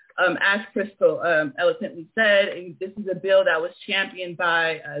 3121, as Crystal eloquently said, this is a bill that was championed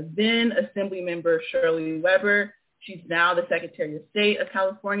by then Assembly Member Shirley Weber. She's now the Secretary of State of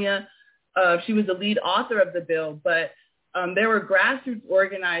California. She was the lead author of the bill, but there were grassroots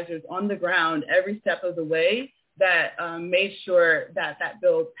organizers on the ground every step of the way that made sure that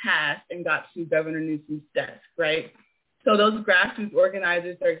bill passed and got to Governor Newsom's desk, right? So those grassroots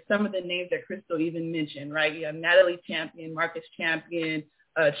organizers are some of the names that Crystal even mentioned, right? You have Natalie Champion, Marcus Champion,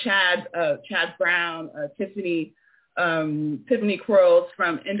 Chad Brown, Tiffany Quarles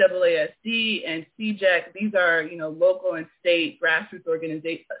from NAASD and CJEC. These are, local and state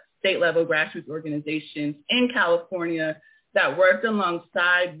level grassroots organizations in California that worked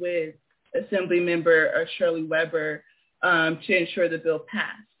alongside with Assembly Member Shirley Weber to ensure the bill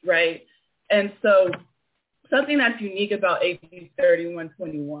passed, right? And so something that's unique about AB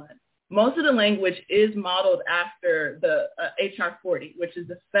 3121, most of the language is modeled after the HR 40, which is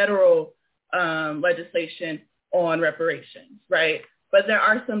the federal legislation on reparations, right? But there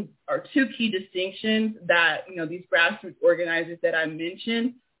are two key distinctions that, these grassroots organizers that I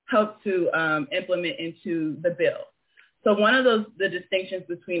mentioned help to implement into the bill. So one of the distinctions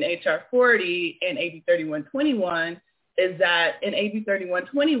between HR 40 and AB 3121 is that in AB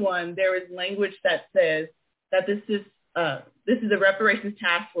 3121, there is language that says that this is a reparations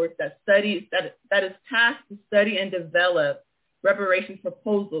task force that is tasked to study and develop reparations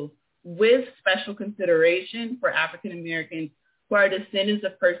proposals with special consideration for African Americans who are descendants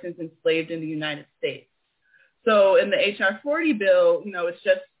of persons enslaved in the United States. So in the HR 40 bill, it's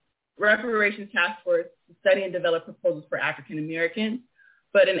just reparations task force to study and develop proposals for African Americans.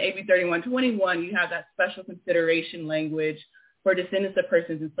 But in AB 3121, you have that special consideration language for descendants of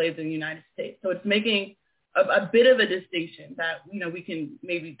persons enslaved in the United States. So it's making a bit of a distinction that, we can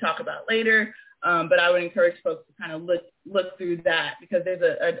maybe talk about later. But I would encourage folks to kind of look through that, because there's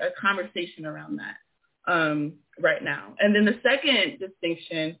a conversation around that right now. And then the second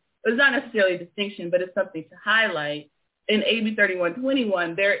distinction, it's not necessarily a distinction, but it's something to highlight. In AB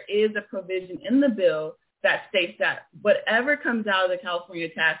 3121, there is a provision in the bill that states that whatever comes out of the California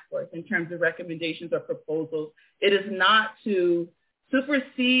Task Force in terms of recommendations or proposals, it is not to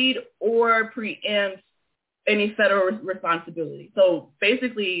supersede or preempt any federal responsibility. So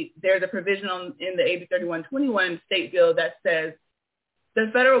basically, there's a provision in the AB 3121 state bill that says the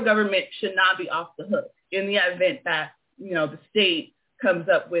federal government should not be off the hook in the event that, the state comes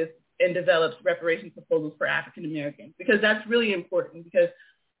up with and develops reparations proposals for African Americans, because that's really important, because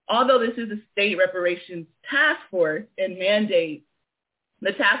although this is a state reparations task force and mandate,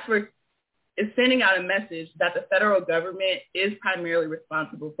 the task force is sending out a message that the federal government is primarily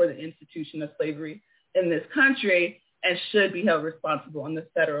responsible for the institution of slavery in this country and should be held responsible on the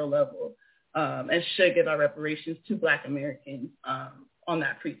federal level, and should give our reparations to Black Americans on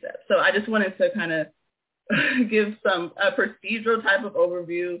that precept. So I just wanted to kind of give a procedural type of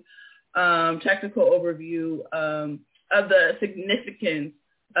overview, technical overview of the significance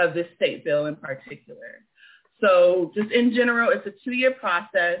of this state bill in particular. So just in general, it's a 2-year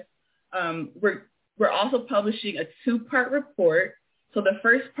process. We're also publishing a 2-part report. So the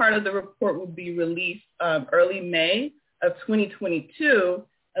first part of the report will be released early May of 2022.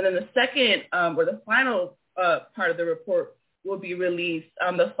 And then the second or the final part of the report will be released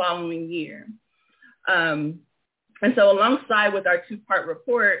the following year. And so alongside with our 2-part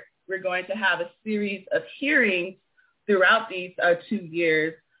report, we're going to have a series of hearings throughout these 2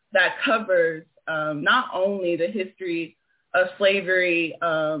 years that covers not only the history of slavery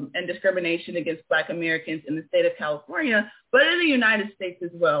and discrimination against Black Americans in the state of California, but in the United States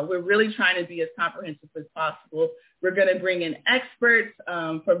as well. We're really trying to be as comprehensive as possible. We're going to bring in experts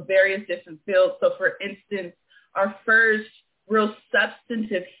from various different fields. So for instance, our first real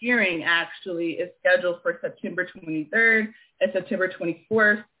substantive hearing actually is scheduled for September 23rd and September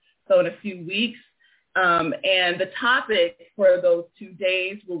 24th, so in a few weeks. And the topic for those 2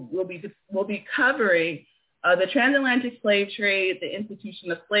 days will be covering the transatlantic slave trade, the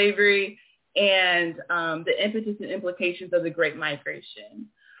institution of slavery, and the impetus and implications of the Great Migration.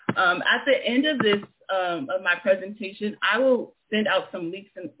 At the end of this of my presentation, I will send out some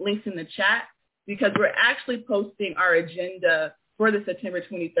links in the chat, because we're actually posting our agenda for the September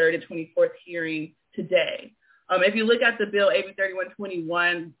 23rd and 24th hearing today. If you look at the bill, AB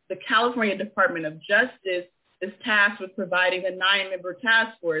 3121, the California Department of Justice is tasked with providing a 9-member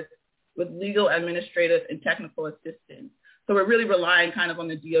task force with legal, administrative, and technical assistance. So we're really relying kind of on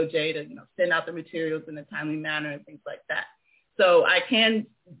the DOJ to send out the materials in a timely manner and things like that. So I can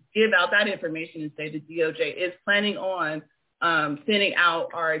give out that information and say the DOJ is planning on sending out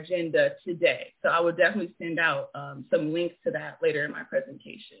our agenda today. So I will definitely send out some links to that later in my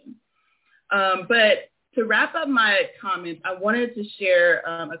presentation. But to wrap up my comments, I wanted to share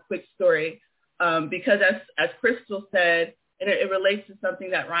a quick story because as Crystal said, and it relates to something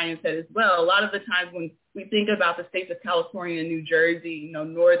that Ryan said as well, a lot of the times when we think about the states of California and New Jersey,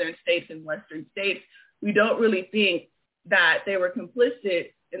 northern states and western states, we don't really think that they were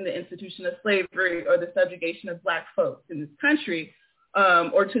complicit in the institution of slavery or the subjugation of Black folks in this country,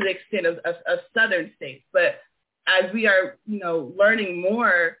 or to the extent of southern states. But as we are, learning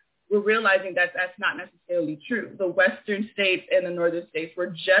more, we're realizing that that's not necessarily true. The western states and the northern states were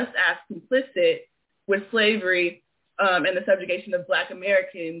just as complicit with slavery and the subjugation of Black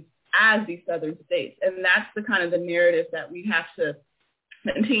Americans as these southern states. And that's the kind of the narrative that we have to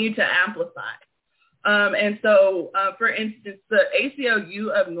continue to amplify. And so, for instance, the ACLU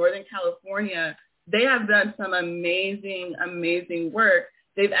of Northern California, they have done some amazing, amazing work.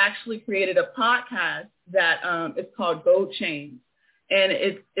 They've actually created a podcast that is called Gold Chains. And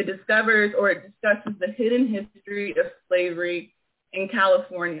it discusses the hidden history of slavery in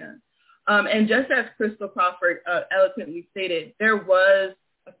California. And just as Crystal Crawford eloquently stated, there was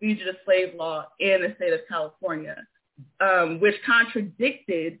a fugitive slave law in the state of California, which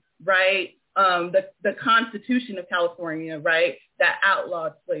contradicted, right, the Constitution of California, right, that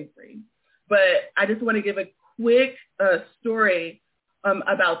outlawed slavery. But I just want to give a quick story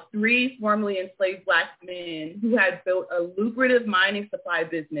about 3 formerly enslaved Black men who had built a lucrative mining supply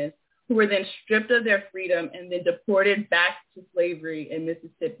business, who were then stripped of their freedom and then deported back to slavery in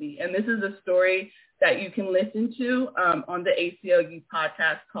Mississippi. And this is a story that you can listen to on the ACLU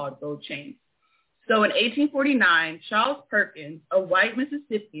podcast called Gold Chains. So in 1849, Charles Perkins, a white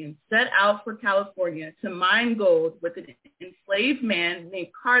Mississippian, set out for California to mine gold with an enslaved man named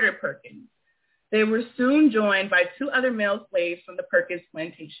Carter Perkins. They were soon joined by 2 other male slaves from the Perkins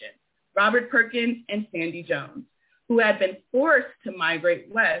plantation, Robert Perkins and Sandy Jones, who had been forced to migrate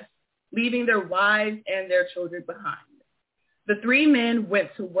west, leaving their wives and their children behind. The 3 men went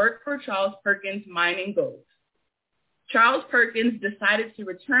to work for Charles Perkins mining gold. Charles Perkins decided to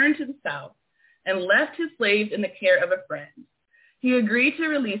return to the South and left his slaves in the care of a friend. He agreed to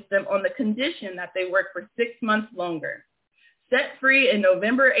release them on the condition that they work for 6 months longer. Set free in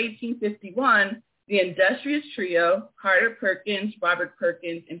November 1851, the industrious trio, Carter Perkins, Robert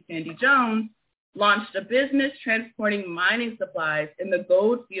Perkins, and Sandy Jones, launched a business transporting mining supplies in the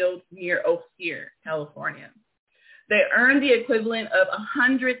gold fields near Ophir, California. They earned the equivalent of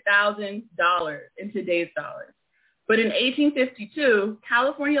 $100,000 in today's dollars. But in 1852,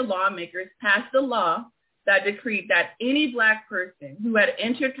 California lawmakers passed a law that decreed that any Black person who had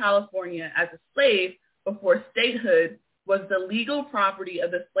entered California as a slave before statehood was the legal property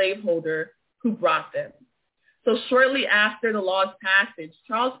of the slaveholder who brought them. So shortly after the law's passage,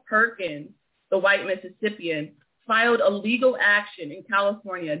 Charles Perkins, the white Mississippian, filed a legal action in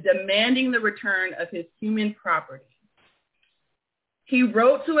California demanding the return of his human property. He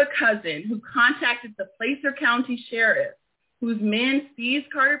wrote to a cousin who contacted the Placer County Sheriff, whose men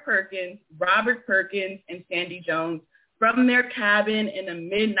seized Carter Perkins, Robert Perkins, and Sandy Jones from their cabin in a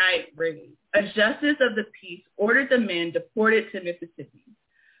midnight raid. A justice of the peace ordered the men deported to Mississippi.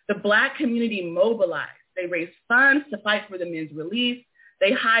 The Black community mobilized. They raised funds to fight for the men's release.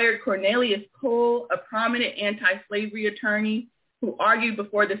 They hired Cornelius Cole, a prominent anti-slavery attorney, who argued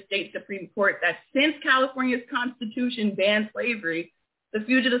before the state Supreme Court that since California's Constitution banned slavery, the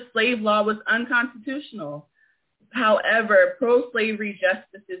fugitive slave law was unconstitutional. However, pro-slavery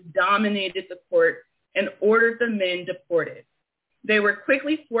justices dominated the court and ordered the men deported. They were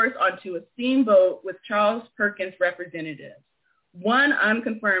quickly forced onto a steamboat with Charles Perkins' representatives. One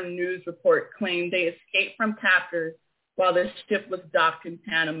unconfirmed news report claimed they escaped from captors while the ship was docked in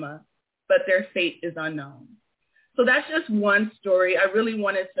Panama, but their fate is unknown. So that's just one story. I really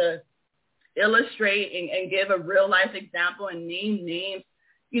wanted to illustrate and give a real life example and name names,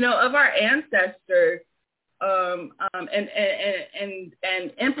 of our ancestors, and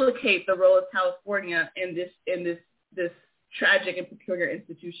implicate the role of California in this tragic and peculiar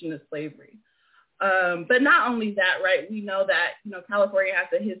institution of slavery. But not only that, right? We know that California has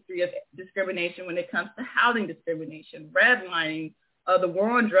a history of discrimination when it comes to housing discrimination, redlining, the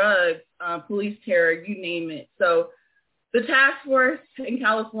war on drugs, police terror, you name it. So the task force in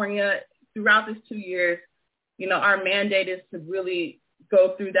California throughout this 2 years, our mandate is to really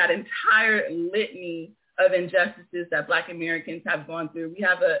go through that entire litany of injustices that Black Americans have gone through. We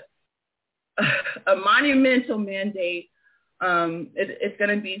have a monumental mandate. It's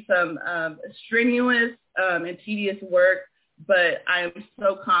going to be some strenuous and tedious work, but I am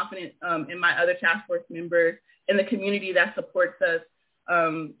so confident in my other task force members, in the community that supports us.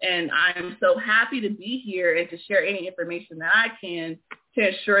 And I am so happy to be here and to share any information that I can to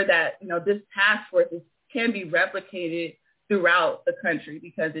ensure that, this task force can be replicated throughout the country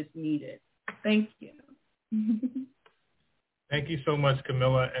because it's needed. Thank you. Thank you so much,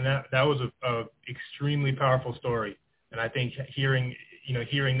 Camilla. And that was a extremely powerful story. And I think hearing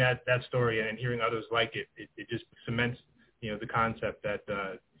that story and hearing others like it just cements, the concept that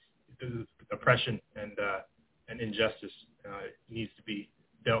oppression and injustice needs to be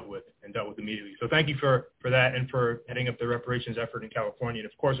dealt with immediately. So thank you for that and for heading up the reparations effort in California. And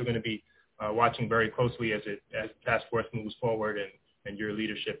of course, we're going to be watching very closely as task force moves forward and your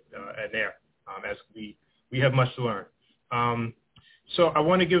leadership there, as we have much to learn. So I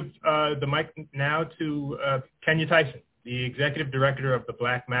want to give the mic now to Kenya Tyson, the executive director of the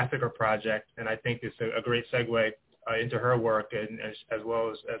Black Massacre Project, and I think it's a great segue into her work and as well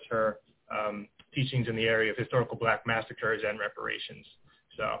as her teachings in the area of historical Black massacres and reparations.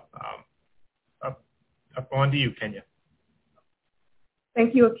 So up on to you, Kenya.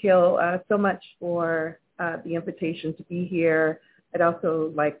 Thank you, Akil, so much for the invitation to be here. I'd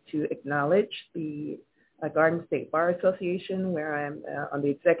also like to acknowledge the Garden State Bar Association, where I'm on the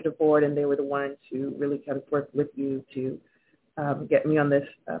executive board, and they were the ones who really kind of worked with you to get me on this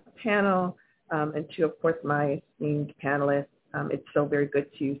panel, and to, of course, my esteemed panelists. It's so very good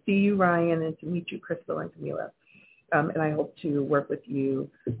to see you, Ryan, and to meet you, Crystal and Camila. And I hope to work with you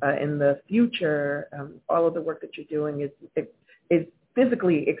in the future. All of the work that you're doing is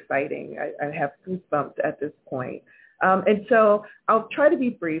physically exciting. I have goosebumps at this point. And so I'll try to be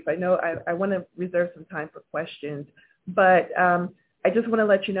brief. I know I want to reserve some time for questions, but I just want to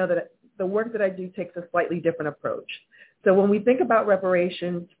let you know that the work that I do takes a slightly different approach. So when we think about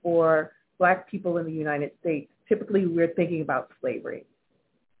reparations for Black people in the United States, typically we're thinking about slavery.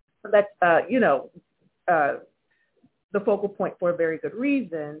 That's, the focal point for a very good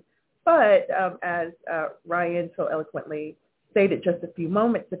reason. But as Ryan so eloquently stated just a few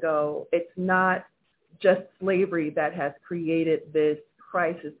moments ago, it's not just slavery that has created this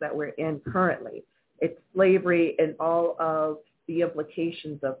crisis that we're in currently. It's slavery and all of the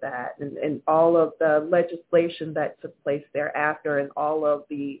implications of that and all of the legislation that took place thereafter and all of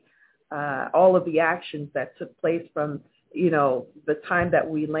the actions that took place from the time that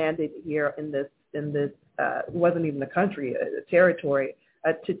we landed here in this wasn't even a country, a territory,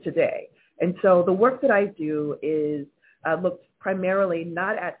 to today. And so the work that I do is looks primarily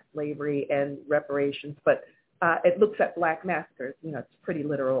not at slavery and reparations, but it looks at Black massacres. It's a pretty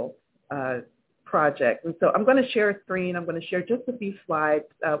literal project. And so I'm going to share a screen. I'm going to share just a few slides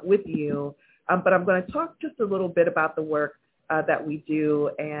with you, but I'm going to talk just a little bit about the work that we do,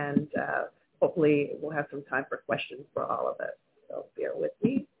 and hopefully we'll have some time for questions for all of us. So bear with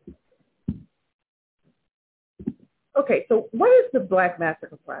me. Okay, so what is the Black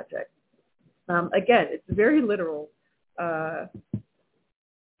Massacre Project? Again, it's very literal.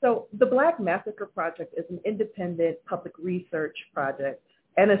 So the Black Massacre Project is an independent public research project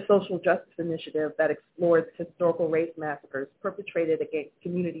and a social justice initiative that explores historical race massacres perpetrated against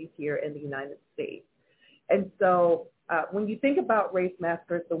communities here in the United States. And so when you think about race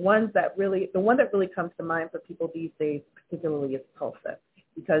massacres, the one that really comes to mind for people these days particularly is Tulsa,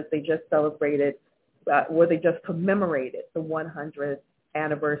 because they just celebrated they just commemorated the 100th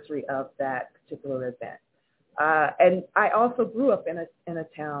anniversary of that particular event. And I also grew up in a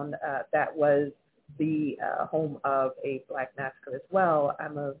town that was the home of a Black massacre as well.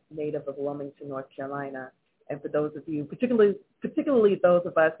 I'm a native of Wilmington, North Carolina. And for those of you, particularly those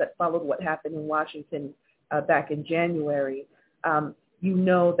of us that followed what happened in Washington back in January, you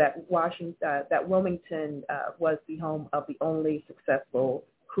know that Wilmington was the home of the only successful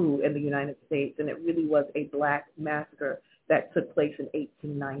coup in the United States, and it really was a Black massacre that took place in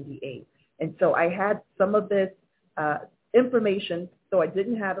 1898. And so I had some of this information, so I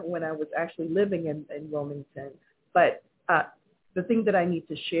didn't have it when I was actually living in Wilmington. But the thing that I need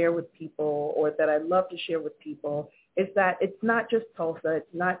to share with people, or that I love to share with people, is that it's not just Tulsa,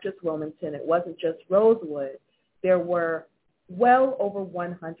 it's not just Wilmington, it wasn't just Rosewood. There were well over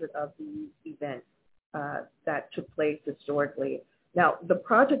 100 of these events that took place historically. Now, the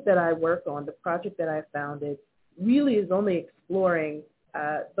project that I work on, the project that I founded, really is only exploring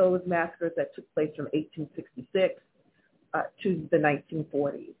those massacres that took place from 1866 to the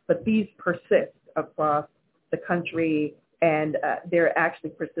 1940s. But these persist across the country, and they're actually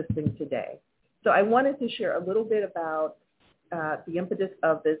persisting today. So I wanted to share a little bit about the impetus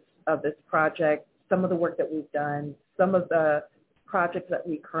of this project, some of the work that we've done, some of the projects that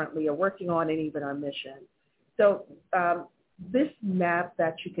we currently are working on, and even our mission. So this map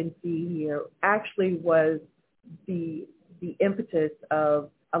that you can see here actually was the impetus of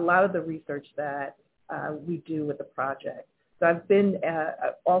a lot of the research that we do with the project. So I've been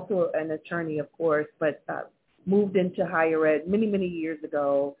also an attorney, of course, but moved into higher ed many, many years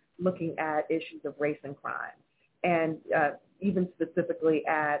ago, looking at issues of race and crime, and even specifically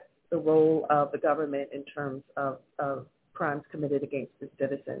at the role of the government in terms of crimes committed against its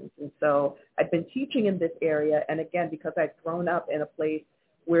citizens. And so I've been teaching in this area, and again, because I've grown up in a place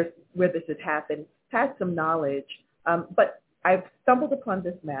where this has happened, had some knowledge, but I've stumbled upon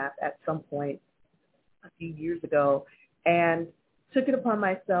this map at some point a few years ago and took it upon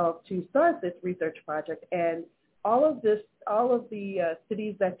myself to start this research project. And all of the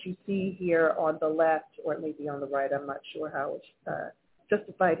cities that you see here on the left, or maybe on the right, I'm not sure how it's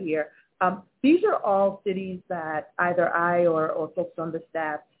justified here. These are all cities that either I or folks on the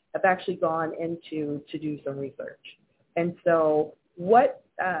staff have actually gone into to do some research. And so what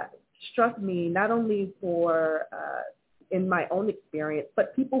struck me, not only for in my own experience,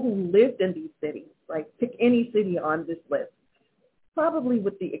 but people who lived in these cities, like pick any city on this list, probably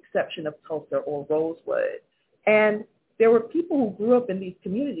with the exception of Tulsa or Rosewood. And there were people who grew up in these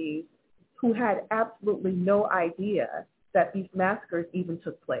communities who had absolutely no idea that these massacres even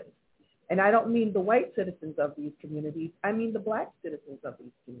took place. And I don't mean the white citizens of these communities, I mean the Black citizens of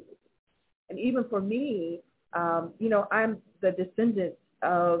these communities. And even for me, I'm the descendant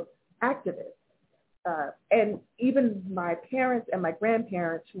of activists. And even my parents and my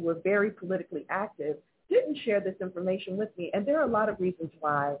grandparents, who were very politically active, didn't share this information with me. And there are a lot of reasons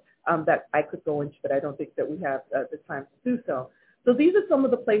why that I could go into, but I don't think that we have the time to do so. So these are some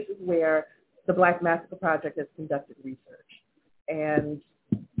of the places where the Black Massacre Project has conducted research. And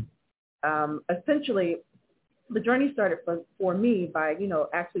essentially, the journey started for me by,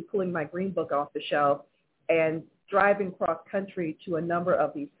 actually pulling my green book off the shelf and driving cross country to a number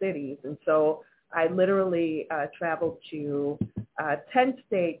of these cities. And so I literally traveled to 10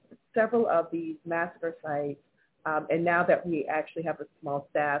 states, several of these massacre sites. And now that we actually have a small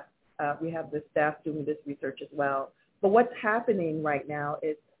staff, we have the staff doing this research as well. But what's happening right now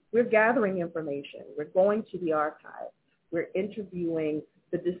is we're gathering information. We're going to the archive. We're interviewing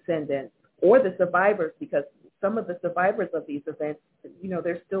the descendants or the survivors, because some of the survivors of these events,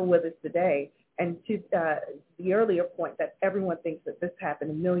 they're still with us today. And to the earlier point that everyone thinks that this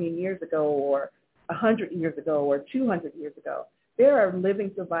happened a million years ago or 100 years ago or 200 years ago, there are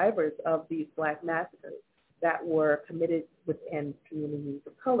living survivors of these Black massacres that were committed within communities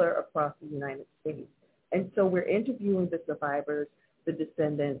of color across the United States. And so we're interviewing the survivors, the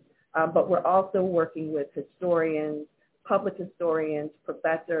descendants, but we're also working with historians, public historians,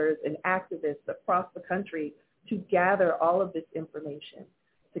 professors, and activists across the country to gather all of this information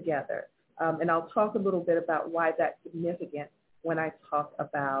together. And I'll talk a little bit about why that's significant when I talk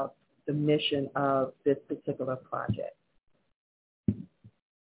about the mission of this particular project.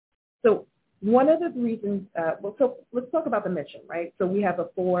 So one of the reasons, so let's talk about the mission, right? So we have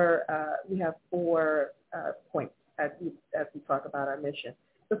four points as we talk about our mission.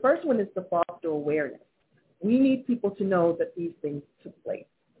 The first one is to foster awareness. We need people to know that these things took place,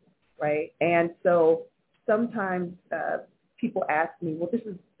 right? And so sometimes people ask me, well, this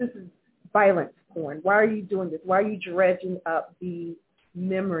is violence porn. Why are you doing this? Why are you dredging up these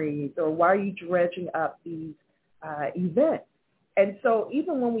memories, or why are you dredging up these events? And so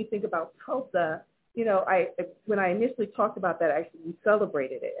even when we think about Tulsa, when I initially talked about that, I said we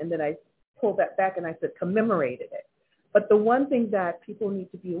celebrated it, and then I pulled that back and I said commemorated it. But the one thing that people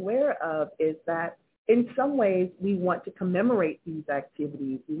need to be aware of is that in some ways we want to commemorate these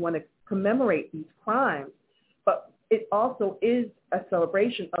activities, we want to commemorate these crimes, but it also is a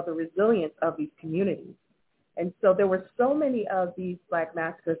celebration of the resilience of these communities. And so there were so many of these Black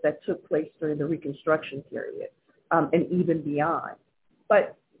massacres that took place during the Reconstruction period, and even beyond.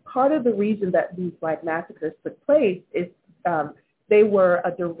 But part of the reason that these Black massacres took place is they were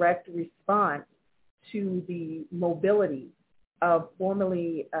a direct response to the mobility of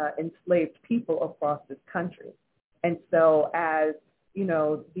formerly enslaved people across this country. And so as,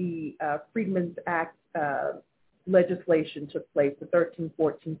 the Freedmen's Act legislation took place, the 13th,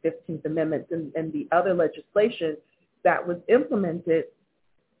 14th, 15th Amendments, and the other legislation that was implemented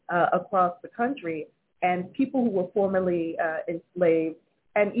across the country, and people who were formerly enslaved,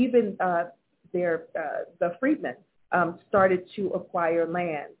 and even the freedmen started to acquire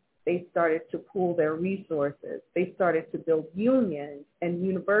land. They started to pool their resources. They started to build unions and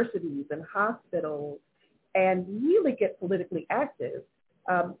universities and hospitals and really get politically active.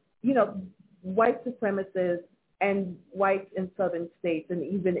 White supremacists and whites in southern states, and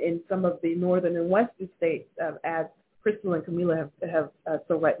even in some of the northern and western states, as Crystal and Camila have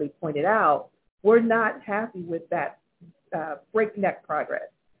so rightly pointed out, we're not happy with that breakneck progress,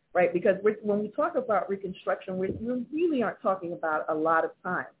 right? Because when we talk about Reconstruction, we really aren't talking about a lot of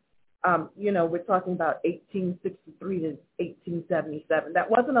time. We're talking about 1863 to 1877. That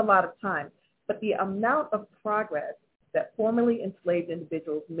wasn't a lot of time, but the amount of progress that formerly enslaved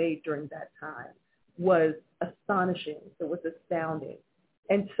individuals made during that time was astonishing. It was astounding.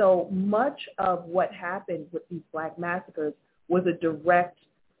 And so much of what happened with these Black massacres was a direct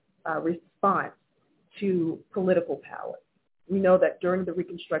response to political power. We know that during the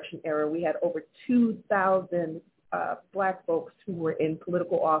Reconstruction era, we had over 2,000 Black folks who were in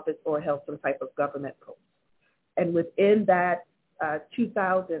political office or held some type of government post. And within that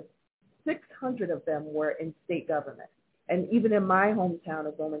 2,000, 600 of them were in state government. And even in my hometown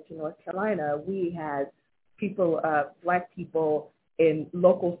of Wilmington, North Carolina, we had people, Black people in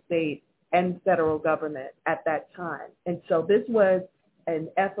local, state, and federal government at that time. And so this was an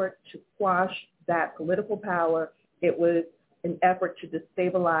effort to quash that political power. It was an effort to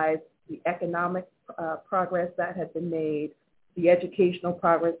destabilize the economic progress that had been made, the educational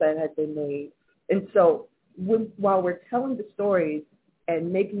progress that had been made. And so while we're telling the stories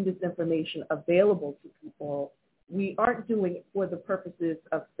and making this information available to people, we aren't doing it for the purposes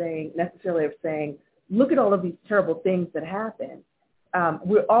of saying, look at all of these terrible things that happened.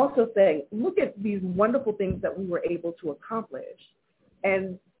 We're also saying, look at these wonderful things that we were able to accomplish.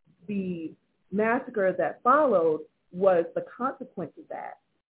 And the massacre that followed was the consequence of that.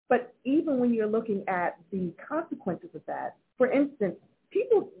 But even when you're looking at the consequences of that, for instance,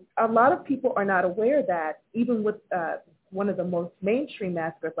 a lot of people are not aware that even with one of the most mainstream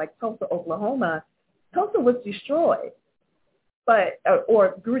massacres like Tulsa, Oklahoma, Tulsa was destroyed,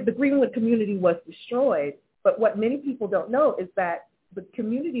 or the Greenwood community was destroyed. But what many people don't know is that the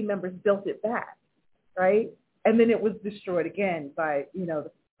community members built it back, right? And then it was destroyed again by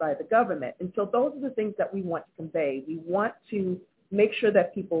the government. And so those are the things that we want to convey. We want to make sure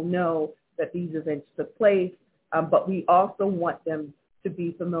that people know that these events took place, but we also want them to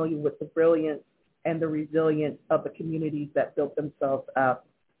be familiar with the brilliance and the resilience of the communities that built themselves up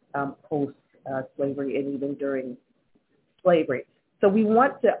post-slavery and even during slavery. So we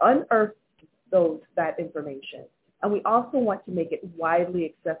want to unearth that information, and we also want to make it widely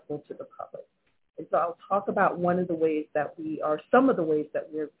accessible to the public. And so I'll talk about some of the ways that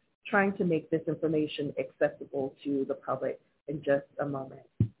we're trying to make this information accessible to the public in just a moment.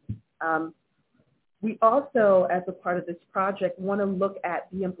 We also, as a part of this project, want to look at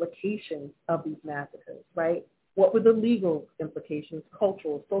the implications of these massacres, right? What were the legal implications,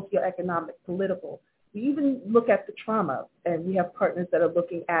 cultural, socioeconomic, political? We even look at the trauma, and we have partners that are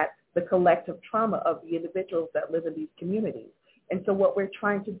looking at the collective trauma of the individuals that live in these communities. And so what we're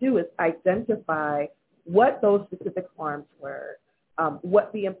trying to do is identify what those specific harms were,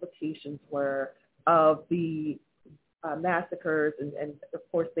 what the implications were of the massacres, and of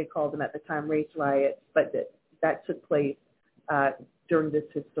course they called them at the time race riots, but that took place during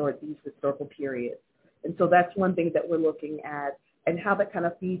these historical periods. And so that's one thing that we're looking at, and how that kind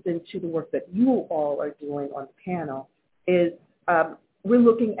of feeds into the work that you all are doing on the panel is we're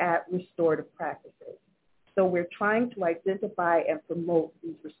looking at restorative practices. So we're trying to identify and promote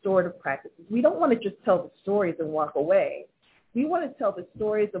these restorative practices. We don't want to just tell the stories and walk away. We want to tell the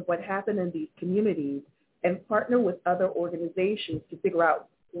stories of what happened in these communities and partner with other organizations to figure out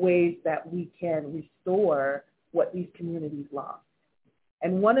ways that we can restore what these communities lost.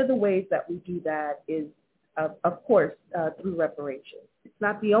 And one of the ways that we do that is, of course, through reparations. It's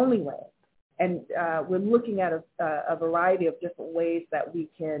not the only way. And we're looking at a variety of different ways that we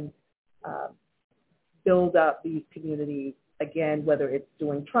can build up these communities, again, whether it's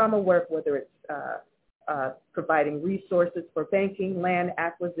doing trauma work, whether it's providing resources for banking, land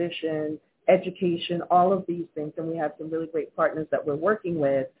acquisition, education, all of these things. And we have some really great partners that we're working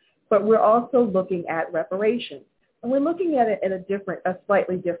with. But we're also looking at reparations. And we're looking at it in a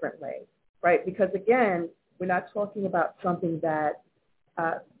slightly different way, right? Because again, we're not talking about something that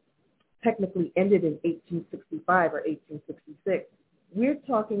technically ended in 1865 or 1866. We're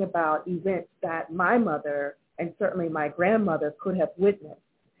talking about events that my mother and certainly my grandmother could have witnessed.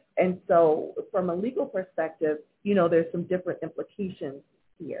 And so from a legal perspective, there's some different implications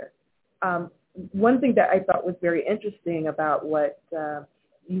here. One thing that I thought was very interesting about what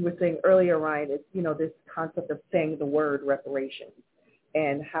you were saying earlier, Ryan, is, this concept of saying the word reparations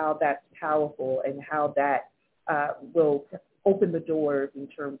and how that's powerful and how that will open the doors in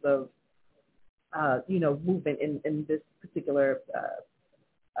terms of, movement in this particular,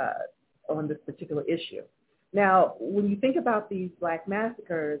 on this particular issue. Now, when you think about these Black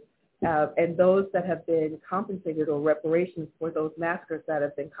massacres and those that have been compensated, or reparations for those massacres that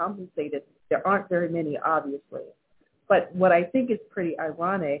have been compensated, there aren't very many, obviously. But what I think is pretty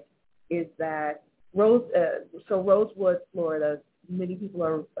ironic is that Rosewood, Florida, many people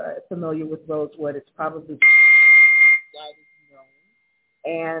are familiar with Rosewood. It's probably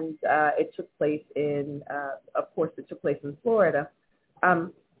and it took place in Florida.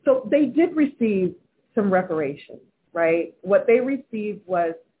 So they did receive some reparations, right? What they received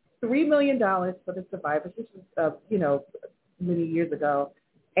was $3 million for the survivors. This was, many years ago,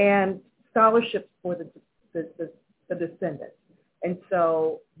 and scholarships for the descendants. And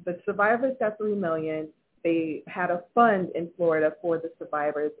so the survivors got $3 million. They had a fund in Florida for the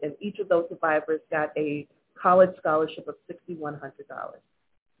survivors, and each of those survivors got a college scholarship of $6,100.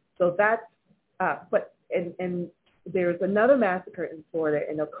 So that's, and there's another massacre in Florida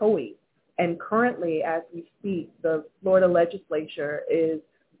in Ocoee, and currently, as we speak, the Florida legislature is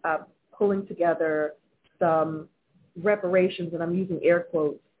pulling together some reparations, and I'm using air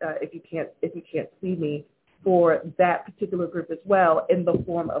quotes if you can't see me, for that particular group as well in the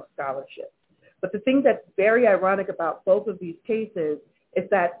form of scholarships. But the thing that's very ironic about both of these cases is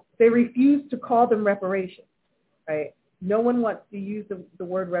that they refuse to call them reparations, right? No one wants to use the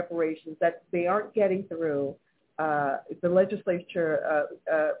word reparations, that they aren't getting through. The legislature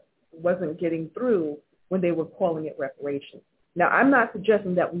wasn't getting through when they were calling it reparations. Now, I'm not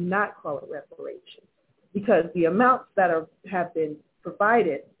suggesting that we not call it reparations, because the amounts that have been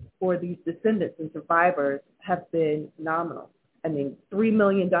provided for these descendants and survivors have been nominal. I mean, $3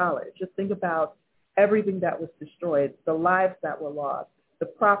 million. Just think about everything that was destroyed, the lives that were lost, the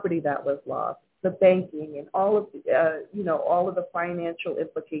property that was lost, the banking, and all of the financial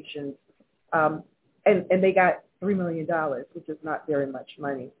implications. And they got $3 million, which is not very much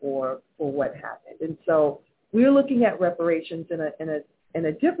money for what happened. And so we're looking at reparations in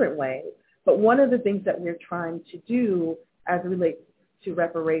a different way. But one of the things that we're trying to do as it relates to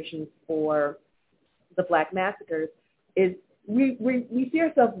reparations for the Black massacres is we see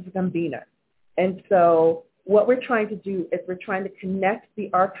ourselves as a convener. And so what we're trying to do is we're trying to connect the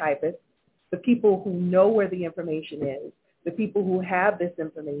archivists, the people who know where the information is, the people who have this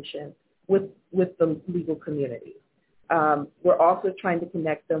information with the legal community. We're also trying to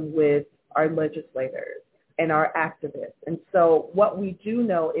connect them with our legislators, and are activists. And so what we do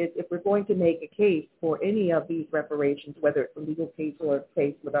know is if we're going to make a case for any of these reparations, whether it's a legal case or a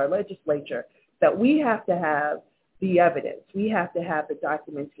case with our legislature, that we have to have the evidence. We have to have the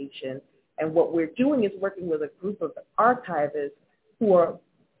documentation. And what we're doing is working with a group of archivists who are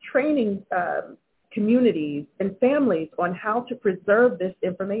training communities and families on how to preserve this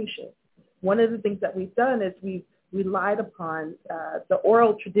information. One of the things that we've done is we've relied upon the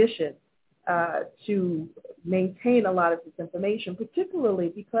oral tradition to maintain a lot of this information,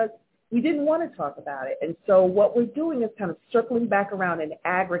 particularly because we didn't want to talk about it. And so what we're doing is kind of circling back around and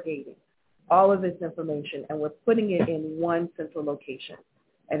aggregating all of this information, and we're putting it in one central location.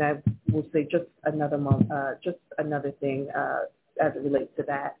 And I will say just another thing as it relates to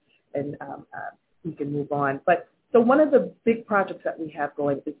that, and we can move on. But so one of the big projects that we have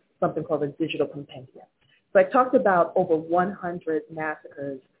going is something called a digital compendium. So I talked about over 100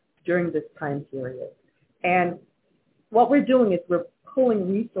 massacres during this time period. And what we're doing is we're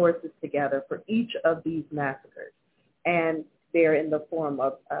pulling resources together for each of these massacres. And they're in the form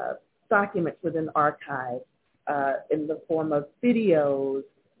of documents within archives, in the form of videos,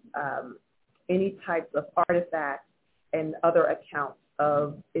 any types of artifacts, and other accounts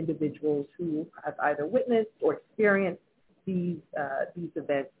of individuals who have either witnessed or experienced these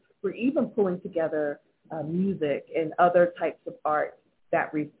events. We're even pulling together music and other types of art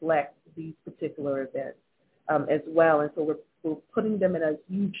that reflect these particular events as well. And so we're putting them in a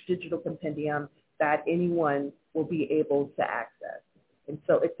huge digital compendium that anyone will be able to access. And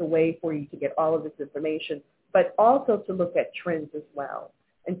so it's a way for you to get all of this information, but also to look at trends as well.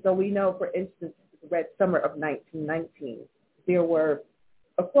 And so we know, for instance, the Red Summer of 1919, there were,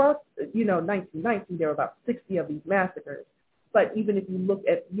 across, 1919, there were about 60 of these massacres. But even if you look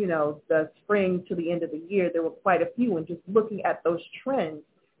at, the spring to the end of the year, there were quite a few, and just looking at those trends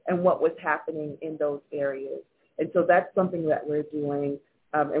and what was happening in those areas. And so that's something that we're doing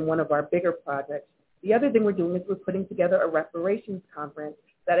in one of our bigger projects. The other thing we're doing is we're putting together a reparations conference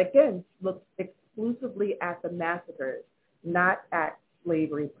that, again, looks exclusively at the massacres, not at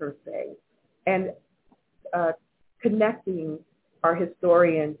slavery per se, and connecting our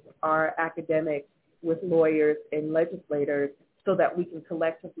historians, our academics, with lawyers and legislators so that we can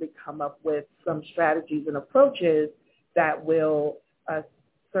collectively come up with some strategies and approaches that will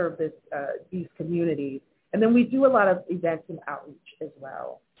serve these communities. And then we do a lot of events and outreach as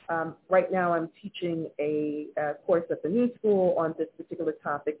well. Right now I'm teaching a course at the New School on this particular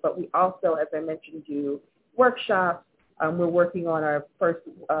topic, but we also, as I mentioned, do workshops. We're working on our first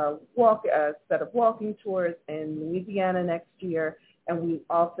set of walking tours in Louisiana next year. And we've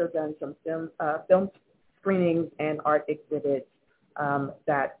also done some film screenings and art exhibits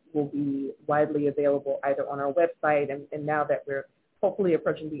that will be widely available either on our website. And now that we're hopefully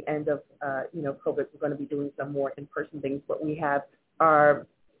approaching the end of, COVID, we're going to be doing some more in-person things. But we have our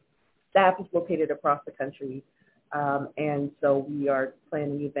staff is located across the country. And so we are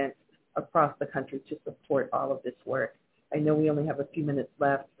planning events across the country to support all of this work. I know we only have a few minutes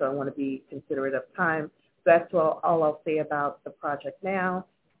left, so I want to be considerate of time. So that's all I'll say about the project now.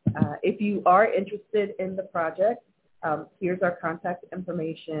 If you are interested in the project, here's our contact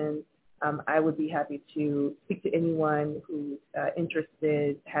information. I would be happy to speak to anyone who's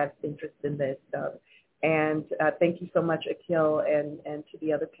interested, has interest in this. And thank you so much, Akil, and to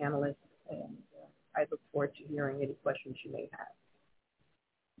the other panelists. And I look forward to hearing any questions you may have.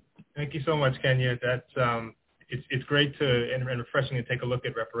 Thank you so much, Kenya. That's it's great and refreshing to take a look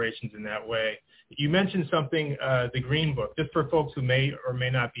at reparations in that way. You mentioned something, the Green Book. Just for folks who may or may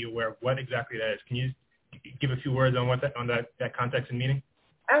not be aware of what exactly that is, can you give a few words on what that context and meaning?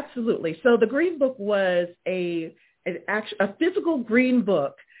 Absolutely. So the Green Book was a physical Green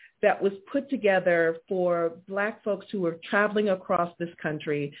Book that was put together for Black folks who were traveling across this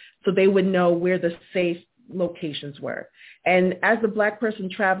country so they would know where the safe locations were. And as a Black person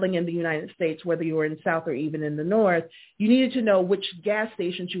traveling in the United States, whether you were in the South or even in the North, you needed to know which gas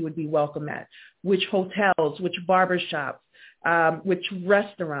stations you would be welcome at, which hotels, which barbershops, which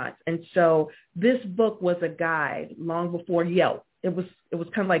restaurants. And so this book was a guide long before Yelp. It was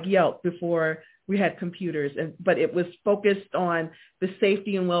kind of like Yelp before we had computers, but it was focused on the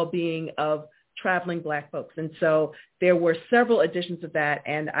safety and well-being of traveling Black folks. And so there were several editions of that,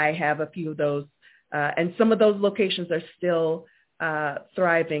 and I have a few of those. And some of those locations are still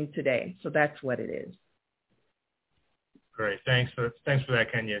thriving today. So that's what it is. Great. Thanks for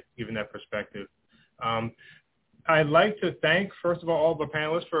that, Kenya, giving that perspective. I'd like to thank, first of all the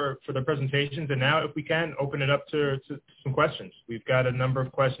panelists for the presentations. And now, if we can, open it up to some questions. We've got a number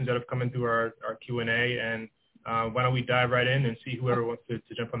of questions that have come in through our Q&A, and why don't we dive right in and see whoever wants to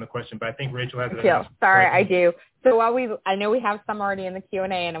jump on the question. But I think Rachel has it. Sorry, I do. So I know we have some already in the Q&A,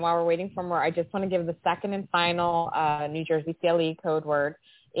 and while we're waiting for more, I just want to give the second and final New Jersey CLE code word.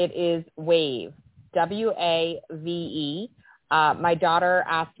 It is WAVE, W-A-V-E. My daughter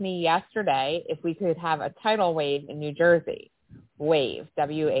asked me yesterday if we could have a tidal wave in New Jersey. WAVE,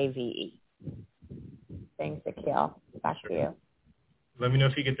 W-A-V-E. Thanks, Akil. Back to you. Let me know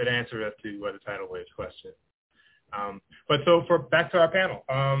if you get that answer as to the tidal waves question. But so back to our panel,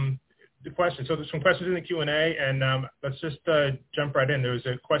 the question. So there's some questions in the Q&A, and let's just jump right in. There's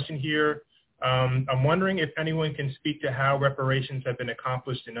a question here. I'm wondering if anyone can speak to how reparations have been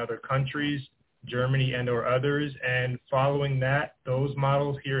accomplished in other countries, Germany and or others, and following that, those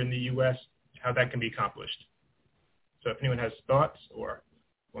models here in the U.S., how that can be accomplished. So if anyone has thoughts or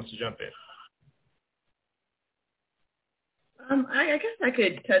wants to jump in. I guess I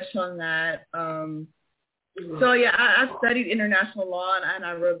could touch on that. So yeah, I studied international law, and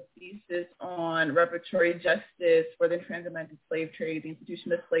I wrote a thesis on reparatory justice for the transatlantic slave trade, the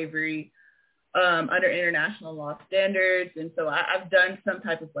institution of slavery, under international law standards. And so I've done some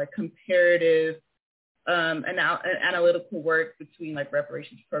type of like comparative analytical work between like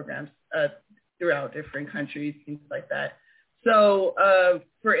reparations programs throughout different countries, things like that. So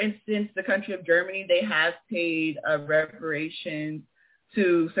for instance, the country of Germany, they have paid reparations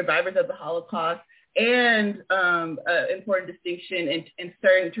to survivors of the Holocaust, and important distinction in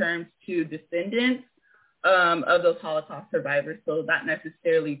certain terms to descendants of those Holocaust survivors. So not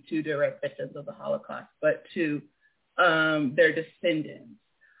necessarily to direct victims of the Holocaust, but to their descendants.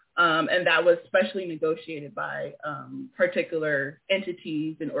 And that was specially negotiated by particular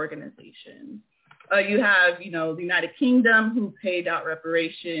entities and organizations. You have, the United Kingdom, who paid out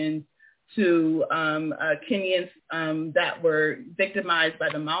reparations to Kenyans that were victimized by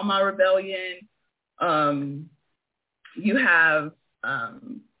the Mau Mau Rebellion. You have,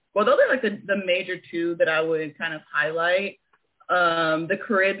 those are like the major two that I would kind of highlight. The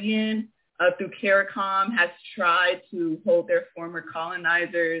Caribbean, through CARICOM, has tried to hold their former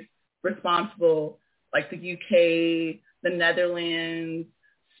colonizers responsible, like the UK, the Netherlands,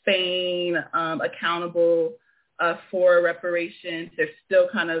 Spain, accountable for reparations. They're still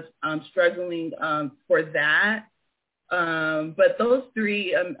kind of struggling for that. But those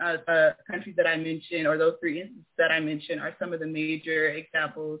three countries that I mentioned, or those three instances that I mentioned, are some of the major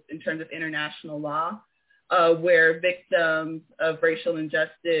examples in terms of international law, where victims of racial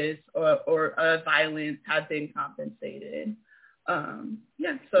injustice or violence have been compensated.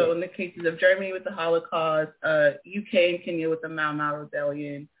 So in the cases of Germany with the Holocaust, UK and Kenya with the Mau Mau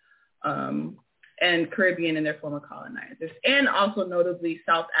Rebellion, and Caribbean and their former colonizers. And also notably,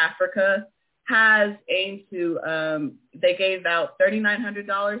 South Africa has aimed to, they gave out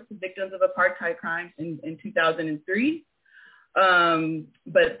 $3,900 to victims of apartheid crimes in 2003.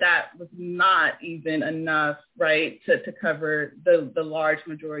 But that was not even enough, right, to cover the large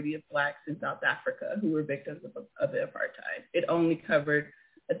majority of Blacks in South Africa who were victims of the apartheid. It only covered,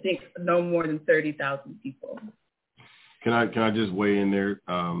 I think, no more than 30,000 people. Can I just weigh in there?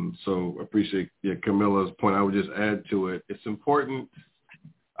 So appreciate Camilla's point. I would just add to it. It's important.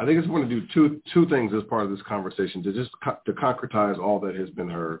 I think it's important to do two things as part of this conversation to concretize all that has been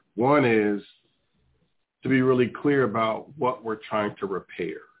heard. One is to be really clear about what we're trying to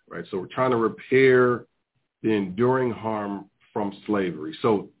repair, right? So we're trying to repair the enduring harm from slavery.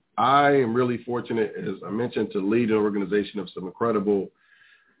 So I am really fortunate, as I mentioned, to lead an organization of some incredible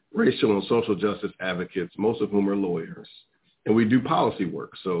racial and social justice advocates, most of whom are lawyers. And we do policy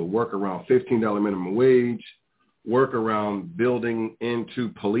work. So work around $15 minimum wage, work around building into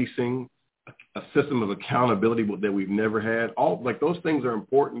policing a system of accountability that we've never had. All like those things are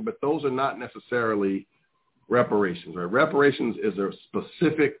important, but those are not necessarily reparations, right? Reparations is a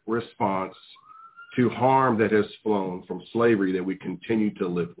specific response to harm that has flown from slavery that we continue to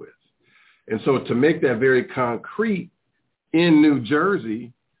live with. And so to make that very concrete, in New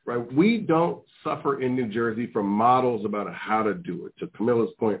Jersey, right, we don't suffer in New Jersey from models about how to do it. To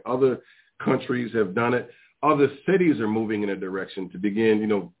Camilla's point, other countries have done it. Other cities are moving in a direction to begin.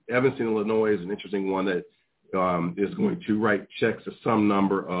 Evanston, Illinois is an interesting one that is going to write checks to some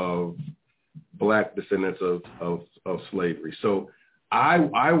number of Black descendants of slavery. So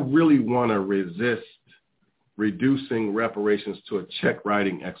I really want to resist reducing reparations to a check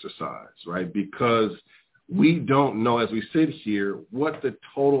writing exercise, right? Because we don't know as we sit here what the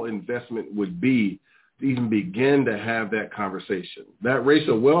total investment would be to even begin to have that conversation. That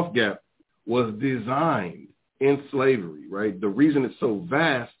racial wealth gap was designed in slavery, right? The reason it's so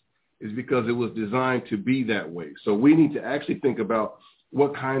vast is because it was designed to be that way. So we need to actually think about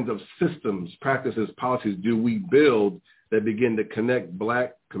what kinds of systems, practices, policies do we build that begin to connect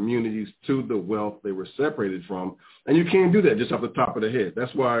Black communities to the wealth they were separated from? And you can't do that just off the top of the head.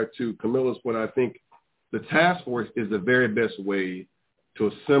 That's why, to Camilla's point, I think the task force is the very best way to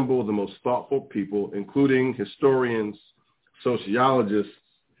assemble the most thoughtful people, including historians, sociologists,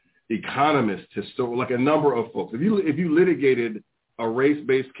 economists, like a number of folks. If you litigated a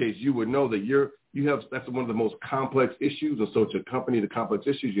race-based case, you would know that that's one of the most complex issues, and so to accompany the complex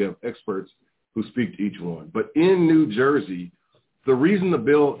issues, you have experts who speak to each one. But in New Jersey, the reason the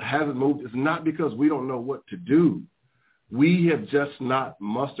bill hasn't moved is not because we don't know what to do. We have just not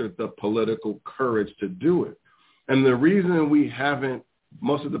mustered the political courage to do it. And the reason we haven't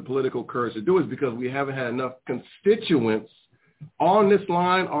mustered the political courage to do it is because we haven't had enough constituents. On this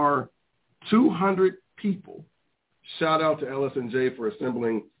line are 200 people. Shout out to LS&J for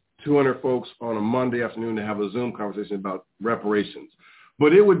assembling 200 folks on a Monday afternoon to have a Zoom conversation about reparations.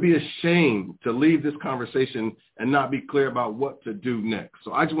 But it would be a shame to leave this conversation and not be clear about what to do next.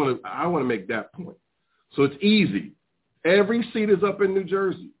 So I want to make that point. So it's easy. Every seat is up in New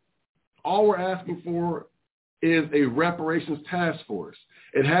Jersey. All we're asking for is a reparations task force.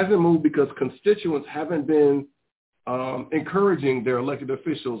 It hasn't moved because constituents haven't been encouraging their elected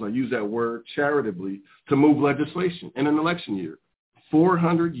officials, I use that word charitably, to move legislation in an election year.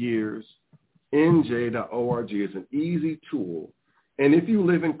 400 years, NJ.org is an easy tool. And if you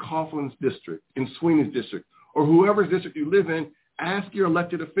live in Coughlin's district, in Sweeney's district, or whoever's district you live in, ask your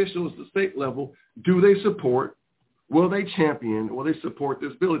elected officials at the state level, do they support, will they champion, will they support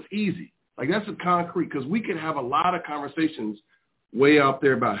this bill? It's easy. Like, that's a concrete, because we can have a lot of conversations way out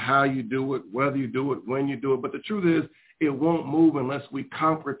there about how you do it, whether you do it, when you do it. But the truth is, it won't move unless we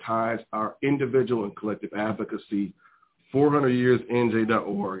concretize our individual and collective advocacy. 400 years,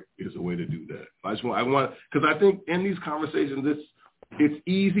 NJ.org is a way to do that. Because I think in these conversations, it's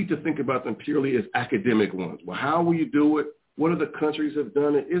easy to think about them purely as academic ones. Well, how will you do it? What other countries have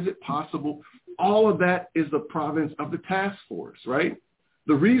done it? Is it possible? All of that is the province of the task force, right?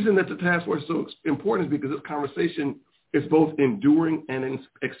 The reason that the task force is so important is because this conversation is both enduring and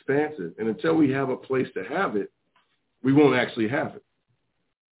expansive. And until we have a place to have it, we won't actually have it.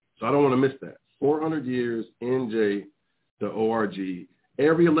 So I don't want to miss that. 400 years, NJ.org.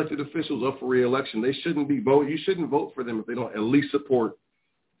 Every elected official is up for re-election. They shouldn't be vote. You shouldn't vote for them if they don't at least support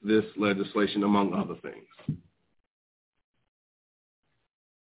this legislation, among other things.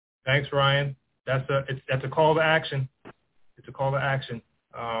 Thanks, Ryan. That's a call to action. It's a call to action.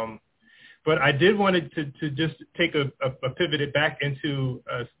 But I did want to just take a pivot back into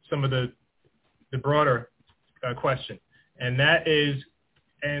some of the broader question, and that is,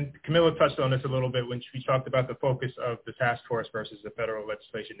 and Camilla touched on this a little bit when she talked about the focus of the task force versus the federal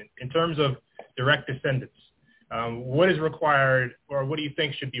legislation. In terms of direct descendants, what is required, or what do you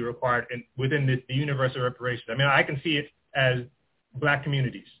think should be required within the universe of reparations? I mean, I can see it as Black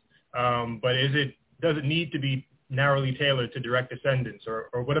communities, but does it need to be narrowly tailored to direct descendants, or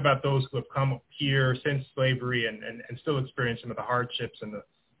what about those who have come here since slavery and still experience some of the hardships and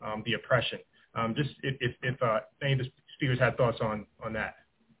the oppression? Just if any of the speakers had thoughts on that.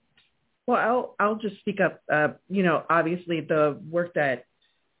 Well, I'll just speak up. Obviously the work that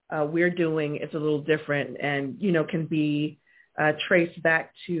we're doing is a little different and, can be traced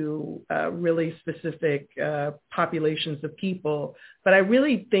back to really specific populations of people. But I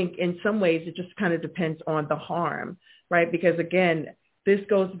really think in some ways it just kind of depends on the harm, right? Because again, this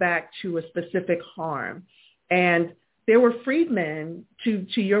goes back to a specific harm. And there were freedmen, to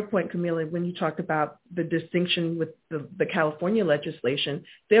your point, Camilla, when you talked about the distinction with the California legislation,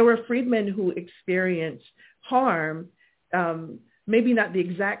 there were freedmen who experienced harm, maybe not the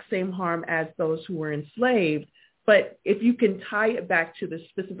exact same harm as those who were enslaved, but if you can tie it back to the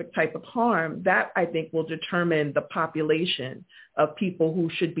specific type of harm, that I think will determine the population of people who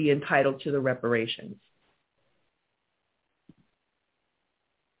should be entitled to the reparations.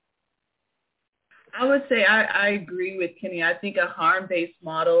 I would say I agree with Kenny. I think a harm-based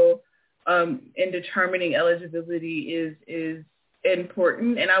model in determining eligibility is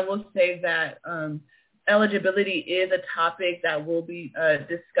important. And I will say that eligibility is a topic that will be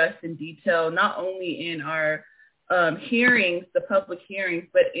discussed in detail, not only in our hearings, the public hearings,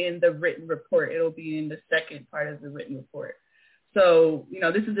 but in the written report. It'll be in the second part of the written report. So,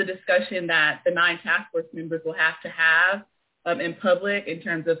 this is a discussion that the 9 task force members will have to have in public in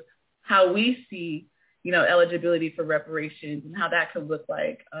terms of how we see, eligibility for reparations and how that could look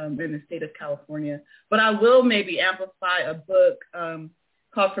like in the state of California. But I will maybe amplify a book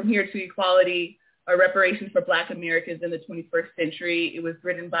called From Here to Equality, Reparations for Black Americans in the 21st Century. It was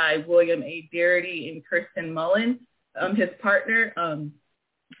written by William A. Darity and Kirsten Mullen, his partner.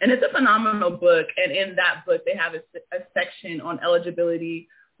 And it's a phenomenal book. And in that book, they have a section on eligibility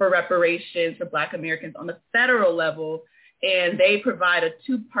for reparations for Black Americans on the federal level. And they provide a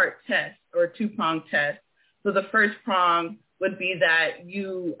two-part test or a two-prong test. So the first prong would be that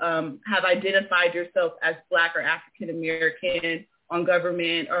you have identified yourself as Black or African American on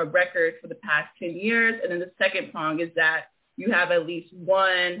government or record for the past 10 years. And then the second prong is that you have at least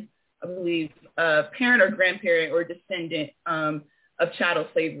one, I believe, parent or grandparent or descendant of chattel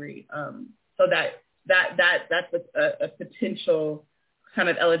slavery. So that's a potential kind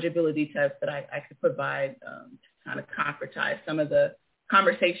of eligibility test that I could provide to kind of concretize some of the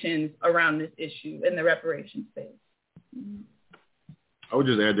conversations around this issue in the reparations space. I would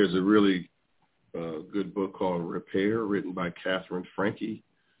just add there's a really good book called Repair, written by Catherine Franke.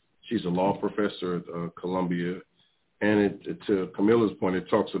 She's a law professor at Columbia. And to Camilla's point, it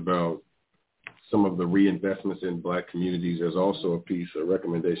talks about some of the reinvestments in Black communities. There's also a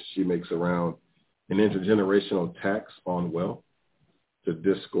recommendation she makes around an intergenerational tax on wealth to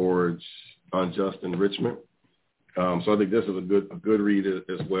discourage unjust enrichment. So I think this is a good read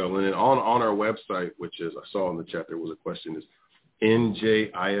as well. And then on our website, which is, I saw in the chat there was a question, is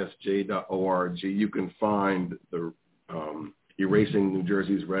njisj.org. You can find the Erasing New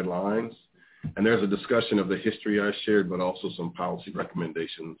Jersey's Red Lines. And there's a discussion of the history I shared, but also some policy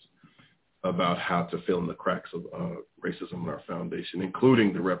recommendations about how to fill in the cracks of racism in our foundation,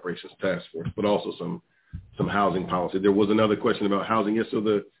 including the reparations task force, but also some housing policy. There was another question about housing. Yes, so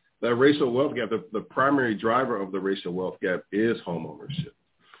the racial wealth gap, the primary driver of the racial wealth gap is homeownership,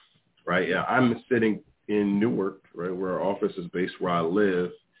 right? Yeah, I'm sitting in Newark, right, where our office is based, where I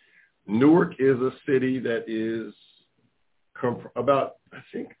live. Newark is a city that is about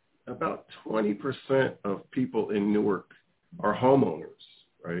 20% of people in Newark are homeowners,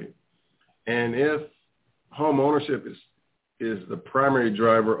 right? And if home ownership is the primary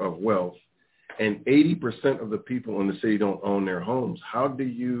driver of wealth, and 80% of the people in the city don't own their homes, how do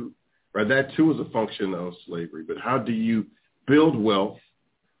you, right, that too is a function of slavery, but how do you build wealth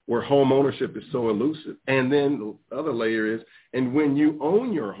where home ownership is so elusive? And then the other layer is, and when you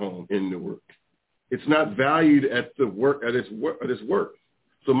own your home in Newark, it's not valued at its worth.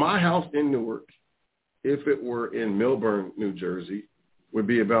 So my house in Newark, if it were in Millburn, New Jersey, would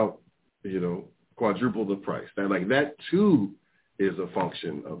be about, quadruple the price. That too is a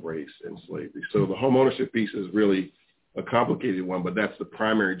function of race and slavery. So the home ownership piece is really a complicated one, but that's the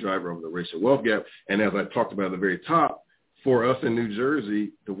primary driver of the racial wealth gap. And as I talked about at the very top, for us in New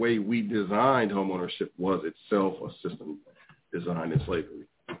Jersey, the way we designed home ownership was itself a system designed in slavery.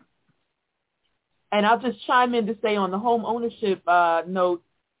 And I'll just chime in to say on the home ownership note,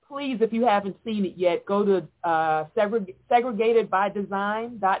 please, if you haven't seen it yet, go to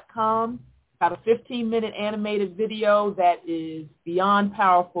segregatedbydesign.com. Got a 15-minute animated video that is beyond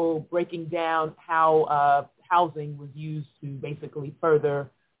powerful, breaking down how housing was used to basically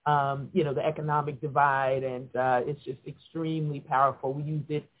further, the economic divide, and it's just extremely powerful. We used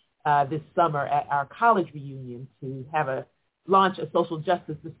it this summer at our college reunion to launch a social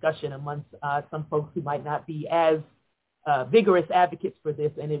justice discussion amongst some folks who might not be as vigorous advocates for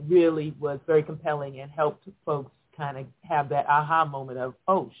this, and it really was very compelling and helped folks kind of have that aha moment of,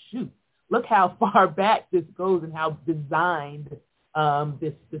 oh, shoot, look how far back this goes and how designed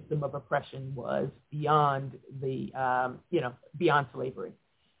this system of oppression was beyond beyond slavery.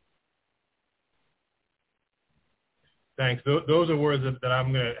 Thanks. Those are words that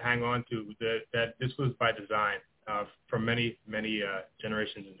I'm going to hang on to, that this was by design from many, many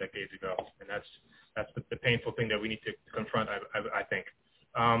generations and decades ago. And that's the painful thing that we need to confront, I think.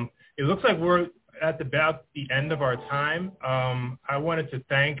 It looks like we're at about the end of our time. I wanted to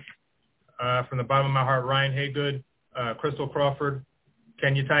thank, from the bottom of my heart, Ryan Haygood, Crystal Crawford,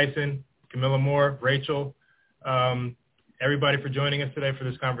 Kenya Tyson, Camilla Moore, Rachel, everybody for joining us today for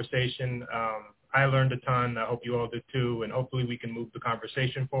this conversation. I learned a ton. I hope you all did too, and hopefully we can move the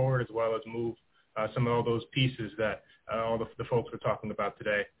conversation forward as well as move some of all those pieces that all the folks were talking about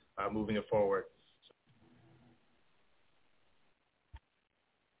today, moving it forward.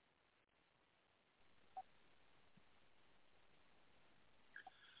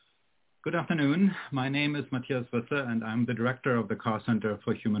 Good afternoon. My name is Matthias Wösse, and I'm the director of the Carr Center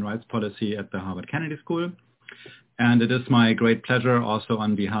for Human Rights Policy at the Harvard Kennedy School. And it is my great pleasure, also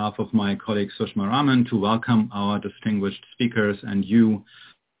on behalf of my colleague Sushma Raman, to welcome our distinguished speakers and you,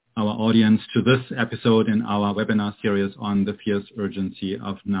 our audience, to this episode in our webinar series on the fierce urgency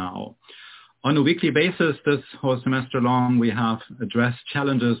of now. On a weekly basis, this whole semester long, we have addressed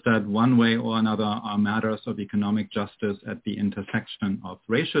challenges that one way or another are matters of economic justice at the intersection of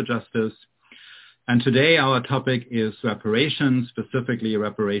racial justice. And today our topic is reparations, specifically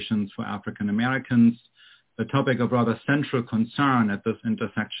reparations for African Americans, a topic of rather central concern at this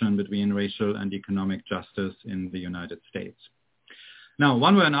intersection between racial and economic justice in the United States. Now,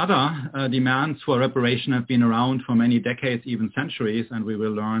 one way or another, demands for reparation have been around for many decades, even centuries, and we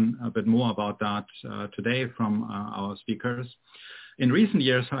will learn a bit more about that today from our speakers. In recent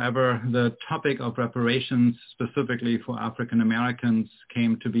years, however, the topic of reparations, specifically for African Americans,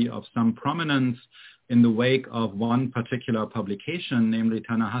 came to be of some prominence in the wake of one particular publication, namely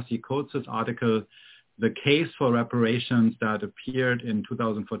Ta-Nehisi Coates' article, The Case for Reparations, that appeared in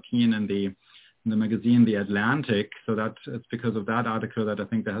 2014 in the magazine The Atlantic. So that it's because of that article that I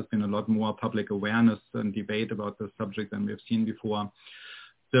think there has been a lot more public awareness and debate about this subject than we've seen before.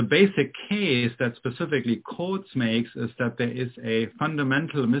 The basic case that specifically Coates makes is that there is a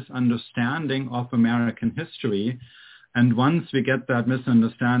fundamental misunderstanding of American history. And once we get that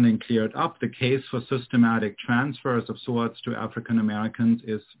misunderstanding cleared up, the case for systematic transfers of sorts to African Americans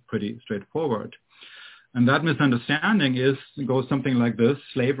is pretty straightforward. And that misunderstanding goes something like this.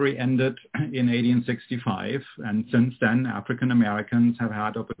 Slavery ended in 1865, and since then, African Americans have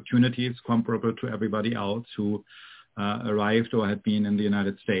had opportunities comparable to everybody else who arrived or had been in the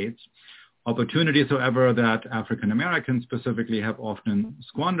United States. Opportunities, however, that African Americans specifically have often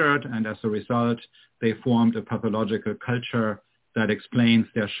squandered, and as a result, they formed a pathological culture that explains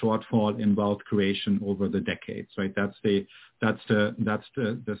their shortfall in wealth creation over the decades. Right? That's the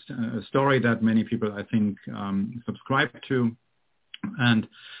story that many people, I think, subscribe to. And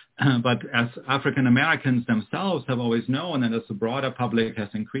but as African Americans themselves have always known, and as the broader public has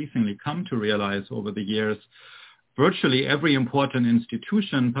increasingly come to realize over the years, virtually every important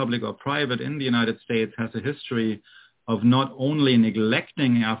institution, public or private, in the United States has a history of not only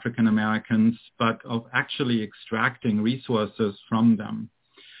neglecting African Americans, but of actually extracting resources from them.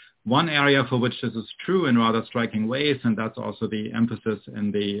 One area for which this is true in rather striking ways, and that's also the emphasis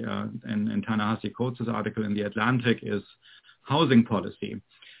in in Ta-Nehisi Coates' article in The Atlantic, is housing policy.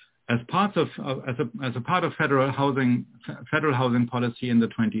 As a part of federal housing policy in the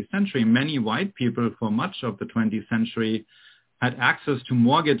 20th century, many white people for much of the 20th century had access to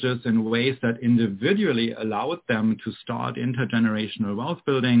mortgages in ways that individually allowed them to start intergenerational wealth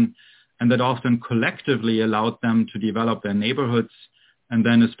building, and that often collectively allowed them to develop their neighborhoods, and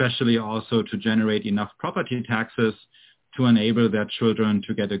then especially also to generate enough property taxes to enable their children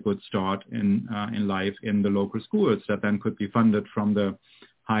to get a good start in life in the local schools that then could be funded from the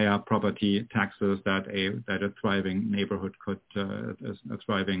higher property taxes that a thriving neighborhood a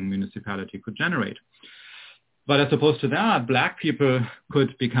thriving municipality could generate. But as opposed to that, Black people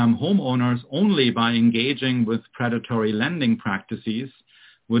could become homeowners only by engaging with predatory lending practices,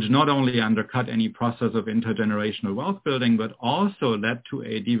 which not only undercut any process of intergenerational wealth building, but also led to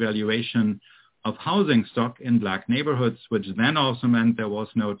a devaluation of housing stock in Black neighborhoods, which then also meant there was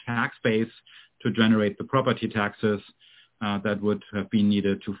no tax base to generate the property taxes that would have been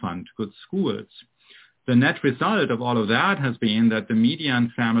needed to fund good schools. The net result of all of that has been that the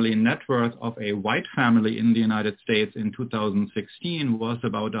median family net worth of a white family in the United States in 2016 was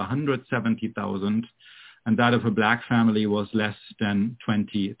about $170,000, and that of a Black family was less than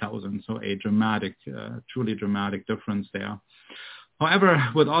 $20,000. So a dramatic, truly dramatic difference there. However,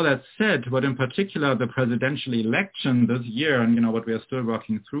 with all that said, what in particular the presidential election this year, and what we are still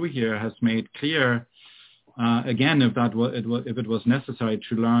working through here, has made clear, again, if it was necessary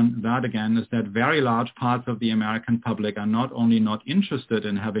to learn that again, is that very large parts of the American public are not only not interested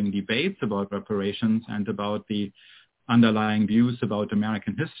in having debates about reparations and about the underlying views about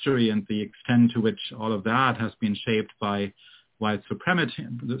American history and the extent to which all of that has been shaped by white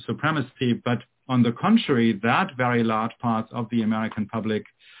supremacy, but on the contrary, that very large parts of the American public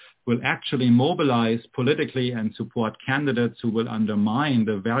will actually mobilize politically and support candidates who will undermine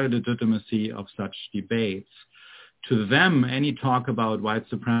the very legitimacy of such debates. To them, any talk about white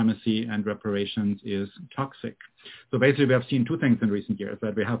supremacy and reparations is toxic. So basically, we have seen two things in recent years,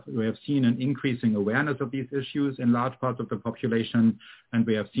 that we have seen an increasing awareness of these issues in large parts of the population, and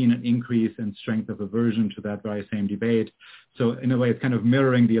we have seen an increase in strength of aversion to that very same debate. So in a way, it's kind of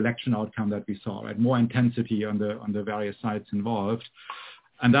mirroring the election outcome that we saw, right? More intensity on the various sides involved.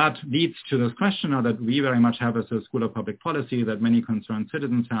 And that leads to this question that we very much have as a School of Public Policy, that many concerned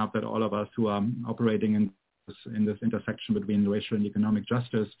citizens have, that all of us who are operating in this intersection between racial and economic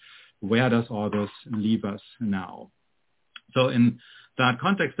justice, where does all this leave us now? So in that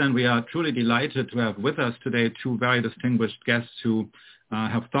context, then, we are truly delighted to have with us today two very distinguished guests who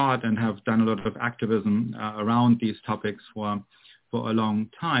have thought and have done a lot of activism around these topics for a long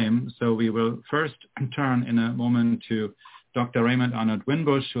time. So we will first turn in a moment to Dr. Raymond Arnold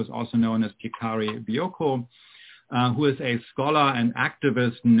Winbush, who is also known as Kikari Bioko, who is a scholar and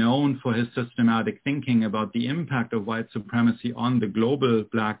activist known for his systematic thinking about the impact of white supremacy on the global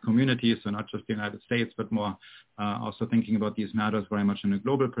Black community, so not just the United States, but more also thinking about these matters very much in a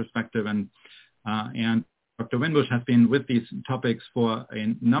global perspective. And Dr. Winbush has been with these topics for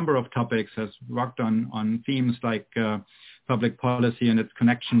a number of topics, has worked on themes like public policy and its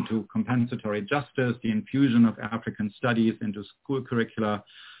connection to compensatory justice, the infusion of African studies into school curricula,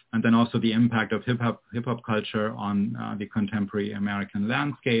 and then also the impact of hip-hop culture on the contemporary American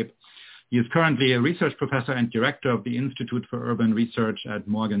landscape. He is currently a research professor and director of the Institute for Urban Research at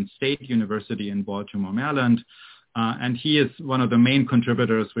Morgan State University in Baltimore, Maryland. And he is one of the main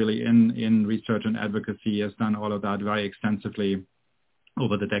contributors really in research and advocacy. He has done all of that very extensively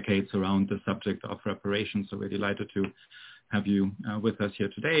over the decades around the subject of reparations. So we're delighted to have you with us here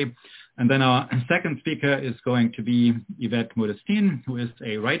today. And then our second speaker is going to be Yvette Modestine, who is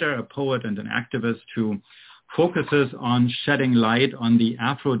a writer, a poet, and an activist who focuses on shedding light on the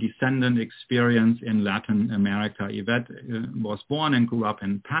Afro-descendant experience in Latin America. Yvette was born and grew up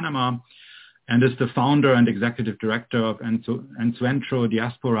in Panama and is the founder and executive director of Encuentro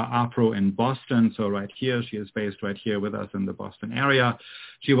Diaspora Afro in Boston. So right here, she is based right here with us in the Boston area.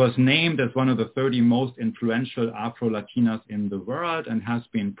 She was named as one of the 30 most influential Afro-Latinas in the world and has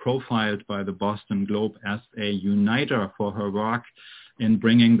been profiled by the Boston Globe as a uniter for her work in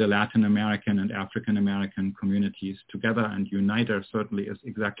bringing the Latin American and African American communities together. And uniter certainly is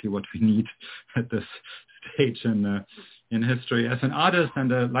exactly what we need at this stage in history. As an artist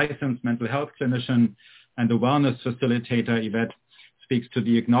and a licensed mental health clinician and a wellness facilitator, Yvette speaks to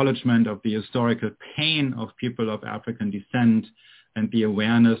the acknowledgement of the historical pain of people of African descent and the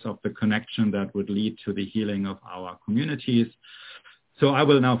awareness of the connection that would lead to the healing of our communities. So I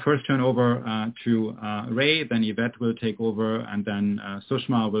will now first turn over to Ray, then Yvette will take over, and then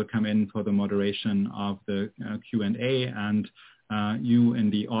Sushma will come in for the moderation of the Q&A. And you in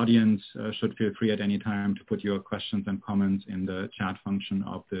the audience should feel free at any time to put your questions and comments in the chat function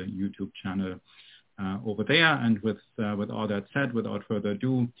of the YouTube channel over there. And with all that said, without further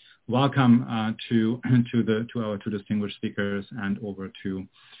ado, welcome to our two distinguished speakers and over to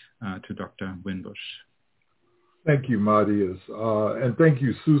Dr. Winbush. Thank you, Matthias, and thank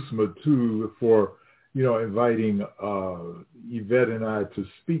you, Susma, too, for inviting Yvette and I to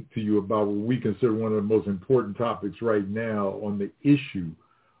speak to you about what we consider one of the most important topics right now on the issue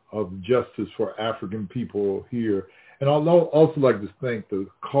of justice for African people here. And I'd also like to thank the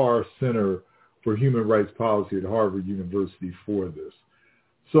Carr Center for Human Rights Policy at Harvard University for this.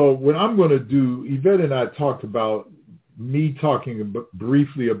 So what I'm going to do, Yvette and I talked about me talking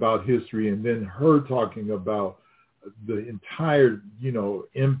briefly about history and then her talking about the entire,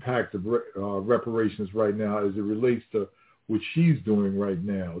 impact of reparations right now as it relates to what she's doing right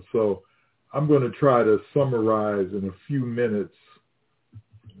now. So I'm going to try to summarize in a few minutes.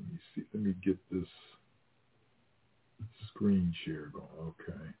 Let me get this screen share going.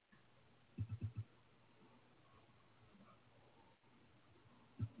 Okay.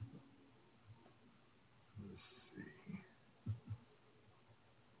 Let's see.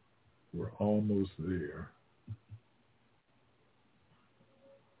 We're almost there.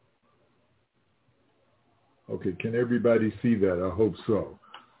 Okay, can everybody see that? I hope so.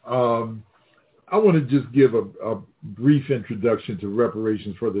 I want to just give a brief introduction to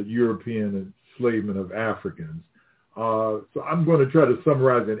reparations for the European enslavement of Africans. So I'm going to try to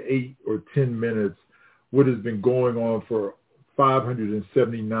summarize in 8 or 10 minutes what has been going on for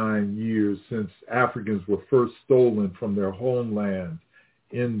 579 years since Africans were first stolen from their homeland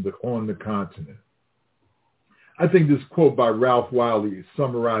on the continent. I think this quote by Ralph Wiley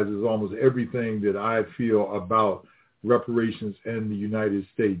summarizes almost everything that I feel about reparations in the United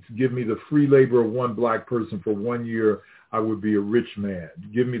States. Give me the free labor of one black person for 1 year, I would be a rich man.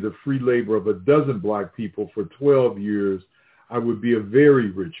 Give me the free labor of a dozen black people for 12 years, I would be a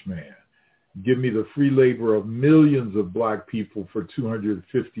very rich man. Give me the free labor of millions of black people for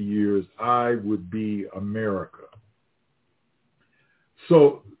 250 years, I would be America.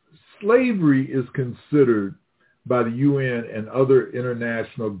 So slavery is considered by the UN and other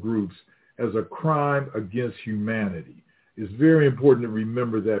international groups as a crime against humanity. It's very important to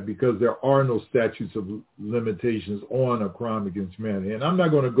remember that because there are no statutes of limitations on a crime against humanity. And I'm not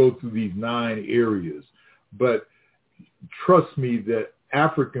going to go through these 9 areas, but trust me that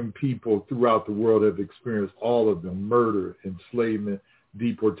African people throughout the world have experienced all of them: murder, enslavement,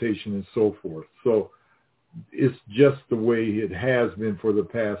 deportation, and so forth. So it's just the way it has been for the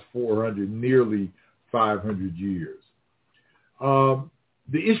past 400, nearly 500 years.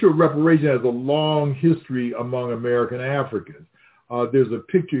 the issue of reparation has a long history among American Africans. There's a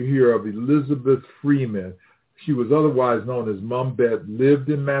picture here of Elizabeth Freeman. She was otherwise known as Mum Bet, lived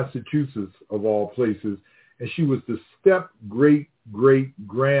in Massachusetts, of all places, and she was the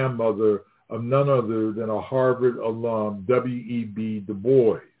step-great-great-grandmother of none other than a Harvard alum, W.E.B. Du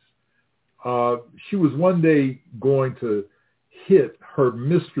Bois. She was one day going to her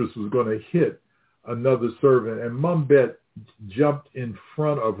mistress was going to hit another servant, and Mum Bet jumped in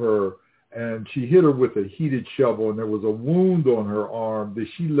front of her, and she hit her with a heated shovel, and there was a wound on her arm that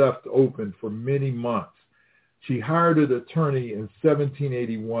she left open for many months. She hired an attorney in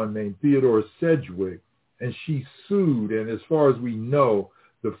 1781 named Theodore Sedgwick, and she sued, and as far as we know,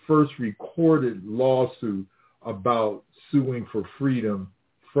 the first recorded lawsuit about suing for freedom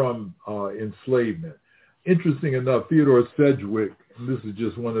from enslavement. Interesting enough, Theodore Sedgwick, and this is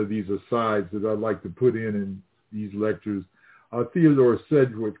just one of these asides that I'd like to put in these lectures, Theodore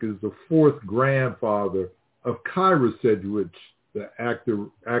Sedgwick is the fourth grandfather of Kyra Sedgwick, the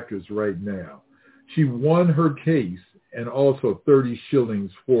actress right now. She won her case and also 30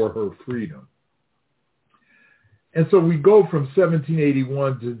 shillings for her freedom. And so we go from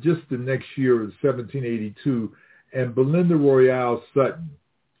 1781 to just the next year, 1782, and Belinda Royale Sutton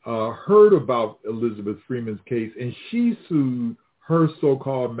heard about Elizabeth Freeman's case, and she sued her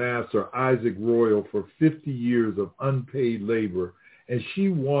so-called master, Isaac Royal, for 50 years of unpaid labor, and she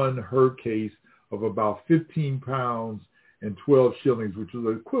won her case of about 15 pounds and 12 shillings, which is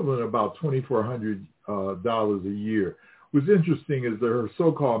equivalent to about $2,400 a year. What's interesting is that her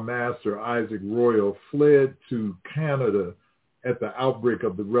so-called master, Isaac Royal, fled to Canada at the outbreak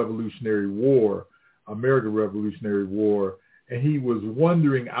of the Revolutionary War, American Revolutionary War, and he was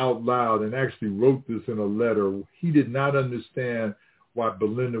wondering out loud and actually wrote this in a letter. He did not understand why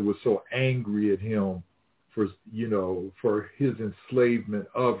Belinda was so angry at him for his enslavement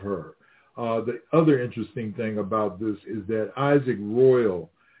of her. The other interesting thing about this is that Isaac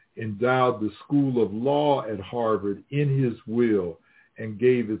Royal endowed the School of Law at Harvard in his will and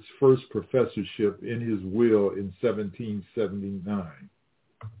gave its first professorship in his will in 1779.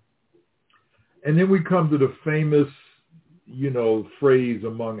 And then we come to the famous phrase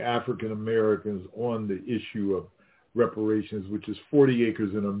among African Americans on the issue of reparations, which is 40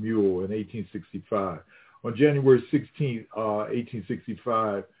 acres and a mule in 1865. On January 16,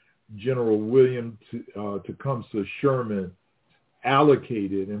 1865, General William Tecumseh Sherman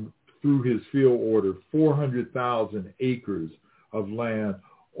allocated, and through his field order, 400,000 acres of land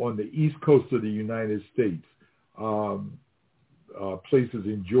on the east coast of the United States, places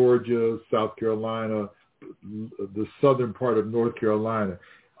in Georgia, South Carolina, the southern part of North Carolina.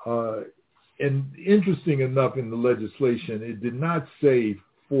 And interesting enough, in the legislation, it did not say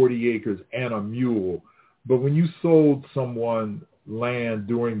 40 acres and a mule, but when you sold someone land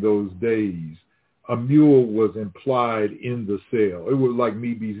during those days, a mule was implied in the sale. It was like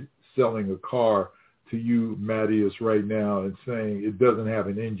me be selling a car to you, Mattias, right now and saying it doesn't have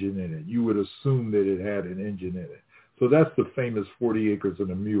an engine in it. You would assume that it had an engine in it. So that's the famous 40 acres and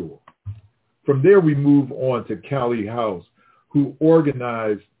a mule. From there, we move on to Callie House, who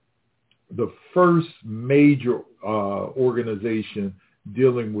organized the first major organization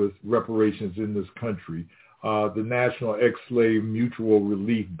dealing with reparations in this country, the National Ex-Slave Mutual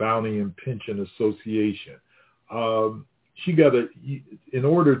Relief Bounty and Pension Association. She got in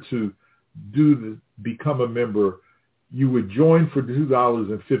order to become a member, you would join for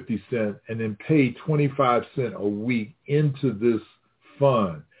 $2.50 and then pay 25 cents a week into this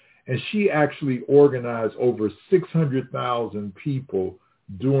fund. And she actually organized over 600,000 people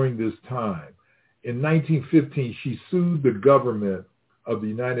during this time. In 1915, she sued the government of the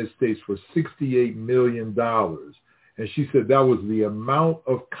United States for $68 million. And she said that was the amount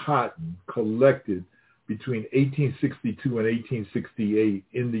of cotton collected between 1862 and 1868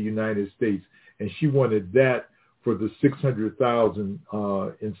 in the United States. And she wanted that for the 600,000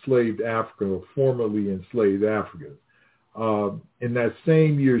 enslaved African or formerly enslaved Africans. In that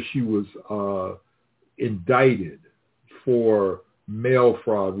same year, she was indicted for mail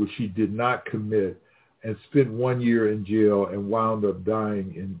fraud, which she did not commit, and spent 1 year in jail and wound up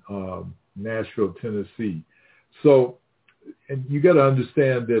dying in Nashville, Tennessee. So, and you got to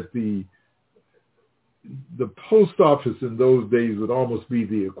understand that the post office in those days would almost be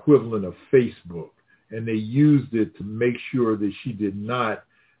the equivalent of Facebook, and they used it to make sure that she did not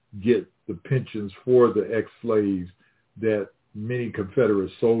get the pensions for the ex-slaves that many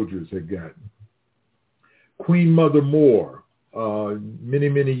Confederate soldiers had gotten. Queen Mother Moore, many,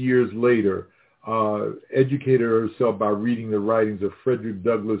 many years later, educated herself by reading the writings of Frederick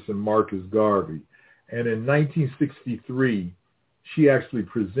Douglass and Marcus Garvey. And in 1963, she actually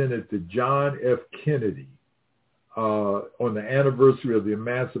presented to John F. Kennedy on the anniversary of the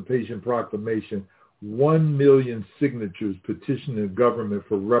Emancipation Proclamation 1 million signatures petitioning the government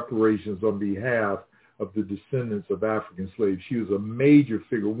for reparations on behalf of the descendants of African slaves. She was a major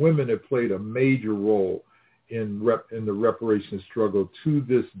figure. Women have played a major role in the reparations struggle to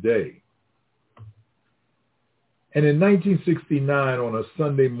this day. And in 1969, on a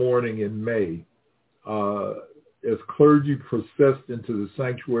Sunday morning in May, as clergy processed into the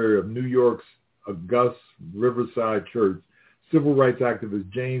sanctuary of New York's August Riverside Church, civil rights activist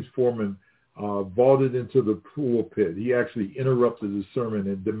James Foreman vaulted into the pulpit. He actually interrupted the sermon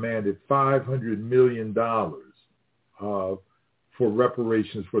and demanded $500 million for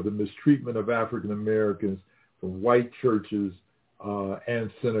reparations for the mistreatment of African Americans from white churches and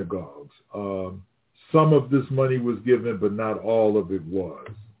synagogues. Some of this money was given, but not all of it was.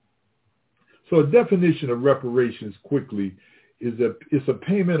 So a definition of reparations quickly is it's a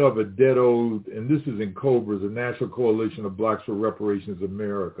payment of a debt owed, and this is in COBRA, the National Coalition of Blacks for Reparations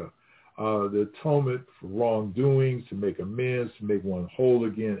America. The atonement for wrongdoings, to make amends, to make one whole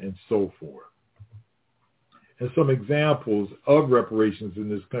again, and so forth. And some examples of reparations in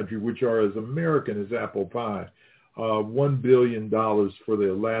this country, which are as American as apple pie. $1 billion for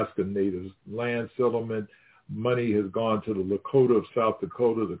the Alaska Natives land settlement. Money has gone to the Lakota of South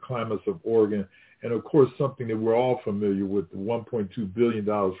Dakota, the Klamath of Oregon, and of course something that we're all familiar with, the $1.2 billion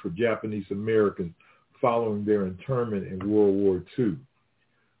for Japanese Americans following their internment in World War II.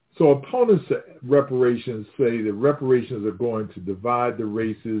 So opponents of reparations say that reparations are going to divide the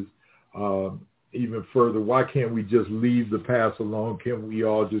races even further. Why can't we just leave the past alone? Can't we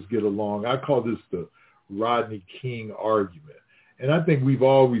all just get along? I call this the Rodney King argument. And I think we've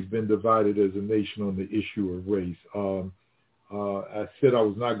always been divided as a nation on the issue of race. I said I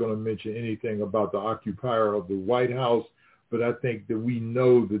was not going to mention anything about the occupier of the White House, but I think that we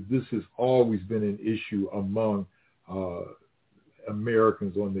know that this has always been an issue among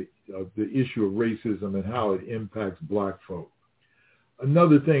Americans on the issue of racism and how it impacts black folk.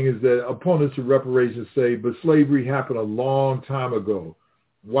 Another thing is that opponents of reparations say, but slavery happened a long time ago.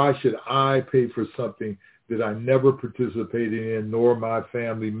 Why should I pay for something that I never participated in, nor my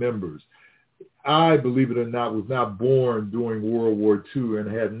family members? I, believe it or not, was not born during World War II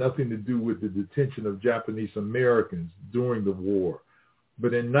and had nothing to do with the detention of Japanese Americans during the war.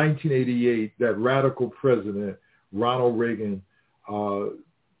 But in 1988, that radical president, Ronald Reagan,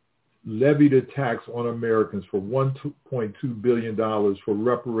 levied a tax on Americans for $1.2 billion for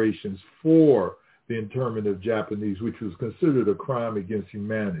reparations for the internment of Japanese, which was considered a crime against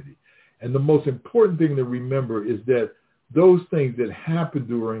humanity. And the most important thing to remember is that those things that happened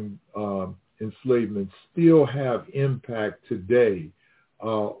during enslavement still have impact today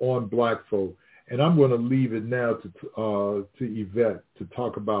on black folk. And I'm going to leave it now to Yvette to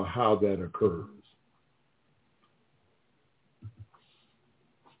talk about how that occurs.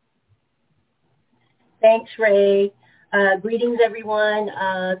 Thanks, Ray. Greetings, everyone.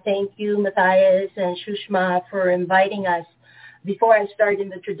 Thank you, Matthias and Shushma, for inviting us. Before I start, in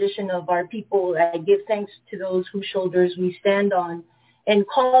the tradition of our people, I give thanks to those whose shoulders we stand on and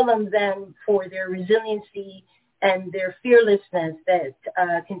call on them for their resiliency and their fearlessness that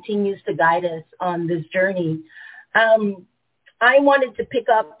continues to guide us on this journey. I wanted to pick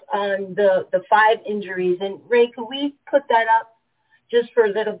up on the 5 injuries. And Ray, could we put that up just for a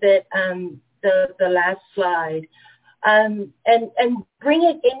little bit, the last slide, and bring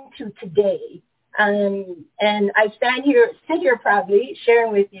it into today? And I sit here proudly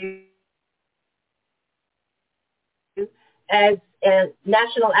sharing with you as a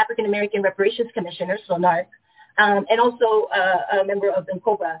National African American Reparations Commissioner, so NARC, and also a member of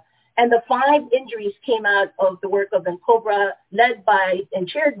NCOBRA. And the 5 injuries came out of the work of NCOBRA, led by and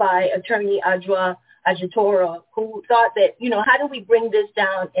chaired by Attorney Adjoa Ajatora, who thought that, how do we bring this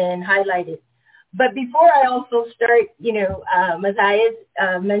down and highlight it? But before I also start, Matthias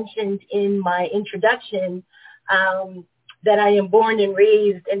mentioned in my introduction that I am born and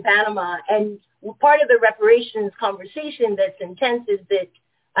raised in Panama. And part of the reparations conversation that's intense is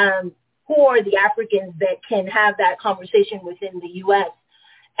that who are the Africans that can have that conversation within the U.S.?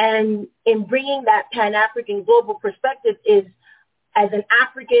 And in bringing that Pan-African global perspective is, as an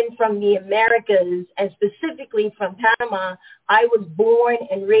African from the Americas, and specifically from Panama, I was born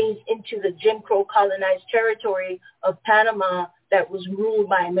and raised into the Jim Crow colonized territory of Panama that was ruled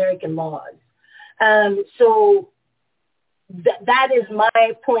by American laws. So that is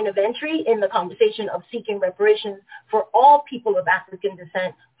my point of entry in the conversation of seeking reparations for all people of African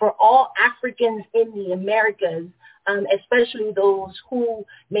descent, for all Africans in the Americas, especially those who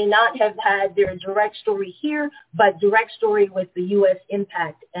may not have had their direct story here, but direct story with the U.S.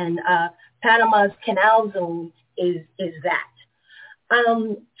 impact. And Panama's Canal Zone is that.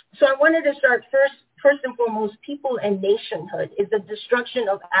 So I wanted to start first and foremost, people and nationhood is the destruction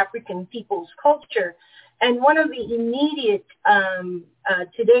of African people's culture. And one of the immediate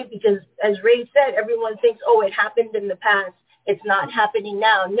today, because as Ray said, everyone thinks, oh, it happened in the past. It's not happening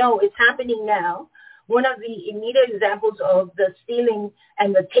now. No, it's happening now. One of the immediate examples of the stealing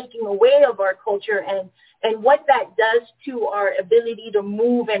and the taking away of our culture and what that does to our ability to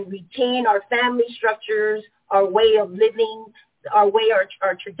move and retain our family structures, our way of living, our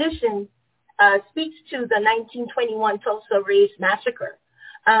tradition, speaks to the 1921 Tulsa Race Massacre.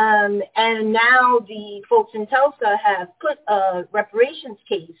 And now the folks in Tulsa have put a reparations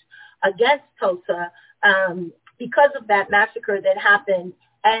case against Tulsa because of that massacre that happened.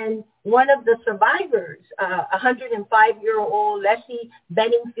 And one of the survivors, 105-year-old Leslie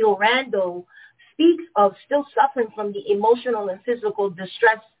Benningfield Randall, speaks of still suffering from the emotional and physical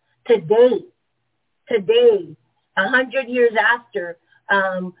distress today, 100 years after,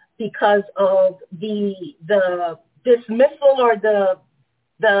 because of the dismissal or the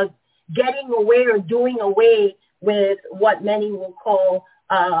getting away or doing away with what many will call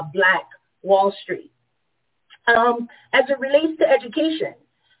Black Wall Street. As it relates to education,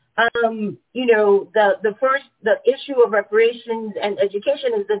 the issue of reparations and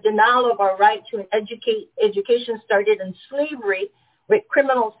education is the denial of our right to an education started in slavery with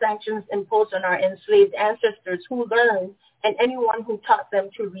criminal sanctions imposed on our enslaved ancestors who learned and anyone who taught them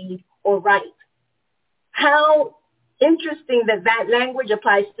to read or write. How interesting that language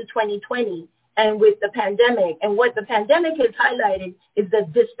applies to 2020 and with the pandemic. And what the pandemic has highlighted is the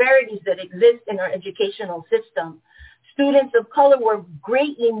disparities that exist in our educational system. Students of color were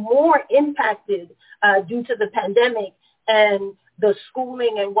greatly more impacted due to the pandemic and the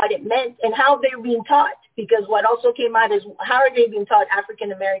schooling and what it meant and how they're being taught. Because what also came out is how are they being taught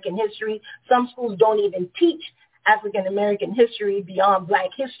African American history? Some schools don't even teach African American history beyond Black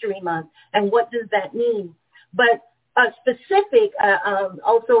History Month. And what does that mean? But specific,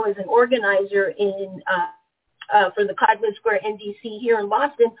 also as an organizer for the Codman Square NDC here in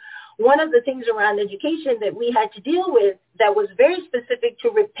Boston, one of the things around education that we had to deal with that was very specific to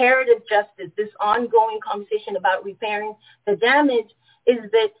reparative justice, this ongoing conversation about repairing the damage, is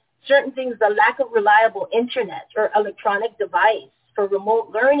that certain things, the lack of reliable internet or electronic device for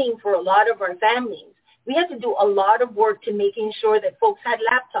remote learning for a lot of our families, we had to do a lot of work to making sure that folks had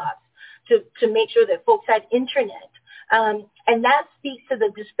laptops, to make sure that folks had internet. And that speaks to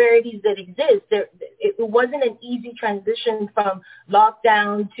the disparities that exist. It wasn't an easy transition from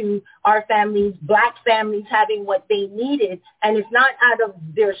lockdown to our families, Black families having what they needed. And it's not out of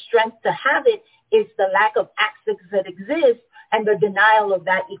their strength to have it. It's the lack of access that exists and the denial of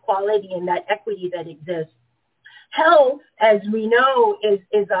that equality and that equity that exists. Health, as we know,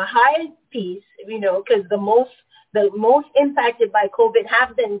 is a high piece, because the most impacted by COVID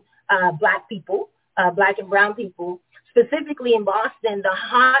have been Black people, Black and brown people. Specifically in Boston, the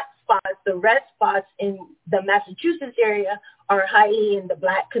hot spots, the red spots in the Massachusetts area are highly in the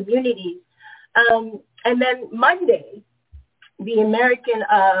Black communities. And then Monday, the American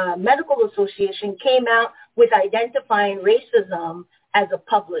Medical Association came out with identifying racism as a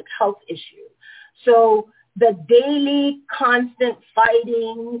public health issue. So the daily constant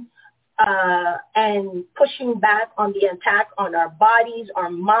fighting and pushing back on the attack on our bodies, our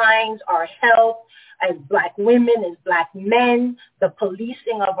minds, our health, as Black women, as Black men, the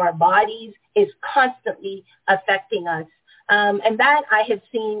policing of our bodies is constantly affecting us. And that I have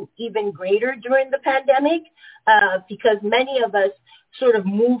seen even greater during the pandemic because many of us sort of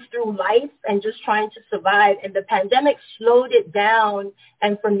move through life and just trying to survive. And the pandemic slowed it down.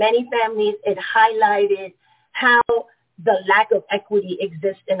 And for many families, it highlighted how the lack of equity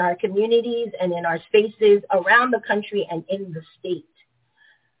exists in our communities and in our spaces around the country and in the state.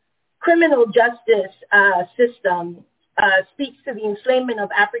 Criminal justice system speaks to the enslavement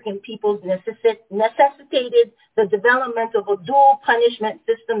of African peoples necessitated the development of a dual punishment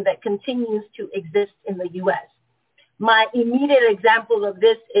system that continues to exist in the U.S. My immediate example of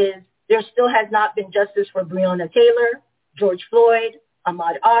this is there still has not been justice for Breonna Taylor, George Floyd,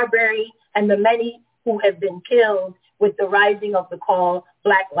 Ahmaud Arbery, and the many who have been killed with the rising of the call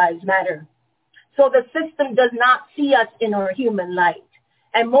Black Lives Matter. So the system does not see us in our human light.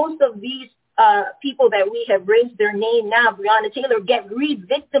 And most of these people that we have raised their name now, Breonna Taylor, get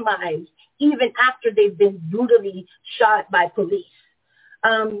re-victimized even after they've been brutally shot by police.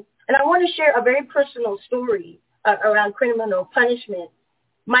 And I want to share a very personal story around criminal punishment.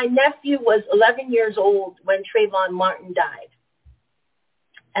 My nephew was 11 years old when Trayvon Martin died.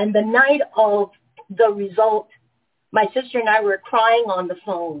 And the night of the result, my sister and I were crying on the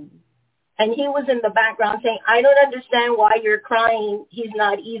phone. And he was in the background saying, I don't understand why you're crying. He's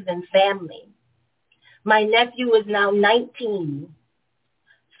not even family. My nephew is now 19.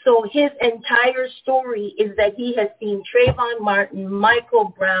 So his entire story is that he has seen Trayvon Martin,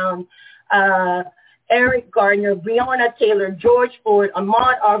 Michael Brown, Eric Gardner, Breonna Taylor, George Floyd,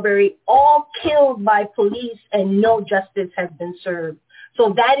 Ahmaud Arbery, all killed by police and no justice has been served.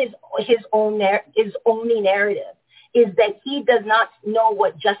 So that is his only narrative, is that he does not know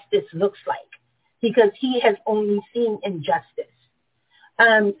what justice looks like because he has only seen injustice.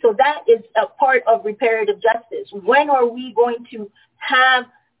 So that is a part of reparative justice. When are we going to have,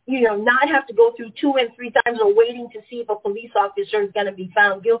 not have to go through 2 and 3 times or waiting to see if a police officer is going to be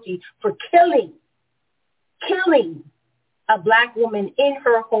found guilty for killing a Black woman in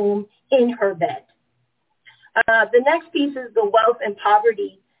her home, in her bed? The next piece is the wealth and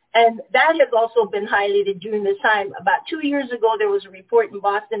poverty. And that has also been highlighted during this time. About 2 years ago, there was a report in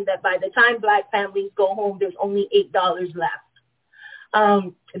Boston that by the time Black families go home, there's only $8 left.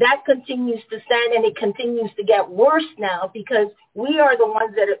 That continues to stand, and it continues to get worse now because we are the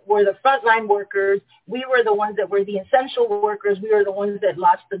ones that were the frontline workers. We were the ones that were the essential workers. We are the ones that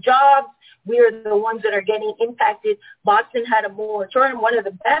lost the jobs. We are the ones that are getting impacted. Boston had a moratorium, one of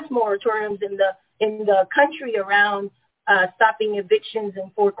the best moratoriums in the country around stopping evictions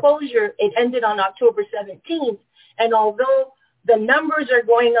and foreclosure. It ended on October 17th. And although the numbers are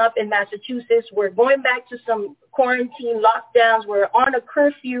going up in Massachusetts, we're going back to some quarantine lockdowns. We're on a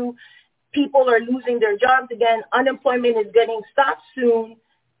curfew. People are losing their jobs again. Unemployment is getting stopped soon.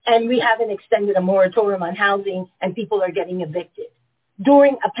 And we haven't extended a moratorium on housing, and people are getting evicted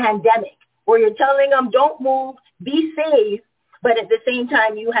during a pandemic where you're telling them, don't move, be safe. But at the same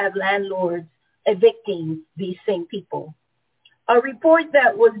time, you have landlords evicting these same people. A report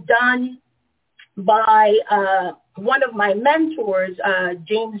that was done by one of my mentors,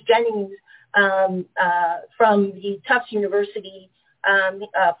 James Jennings, from the Tufts University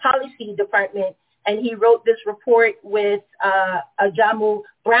Policy Department, and he wrote this report with Ajamu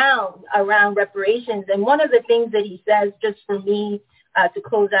Brown around reparations. And one of the things that he says, just for me to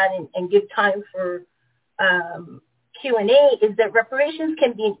close out and give time for Q&A, is that reparations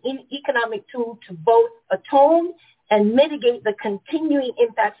can be an economic tool to both atone and mitigate the continuing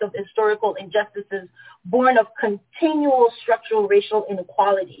impacts of historical injustices born of continual structural racial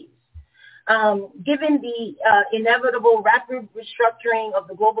inequalities. Given the inevitable rapid restructuring of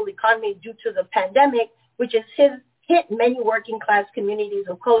the global economy due to the pandemic, which has hit many working class communities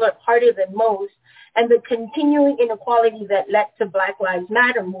of color harder than most, and the continuing inequality that led to Black Lives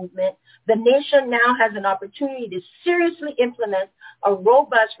Matter movement, the nation now has an opportunity to seriously implement a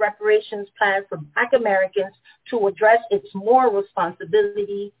robust reparations plan for Black Americans to address its moral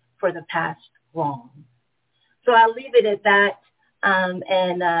responsibility for the past wrong. So I'll leave it at that.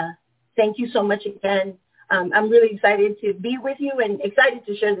 And thank you so much again. I'm really excited to be with you and excited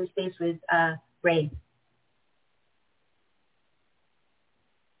to share this space with Ray.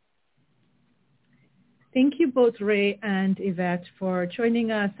 Thank you both, Ray and Yvette, for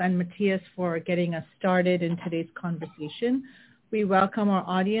joining us, and Matthias for getting us started in today's conversation. We welcome our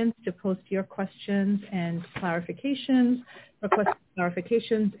audience to post your questions and clarifications, request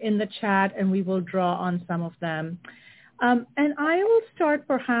clarifications in the chat, and we will draw on some of them. And I will start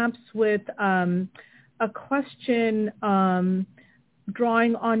perhaps with a question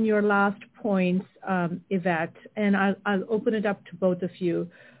drawing on your last points, Yvette, and I'll open it up to both of you.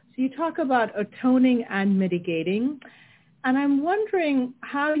 So you talk about atoning and mitigating, and I'm wondering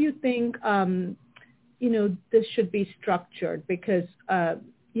how you think, this should be structured because,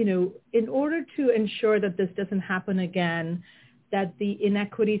 in order to ensure that this doesn't happen again, that the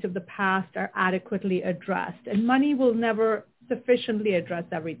inequities of the past are adequately addressed, and money will never sufficiently address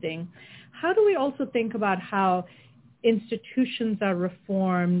everything. How do we also think about how institutions are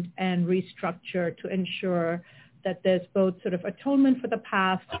reformed and restructured to ensure that there's both sort of atonement for the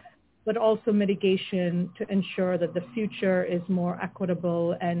past, but also mitigation to ensure that the future is more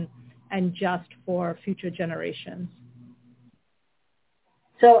equitable and just for future generations?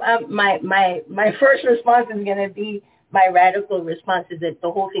 So my first response is going to be, my radical response is that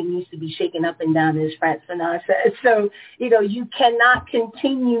the whole thing needs to be shaken up and down, as Frantz Fanon says. So, you cannot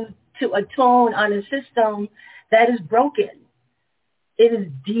continue to atone on a system that is broken. It is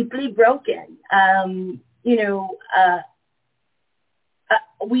deeply broken.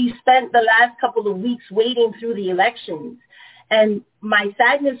 We spent the last couple of weeks waiting through the elections, and my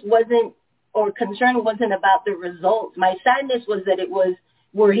sadness wasn't, or concern wasn't about the results. My sadness was that it was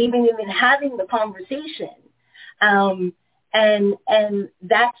we're even having the conversation. And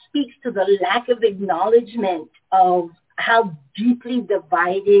that speaks to the lack of acknowledgement of how deeply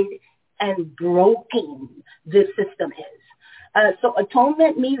divided and broken this system is. So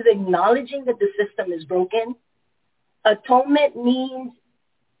atonement means acknowledging that the system is broken. Atonement means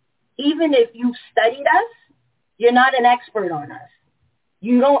even if you've studied us, you're not an expert on us.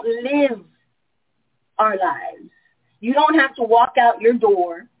 You don't live our lives. You don't have to walk out your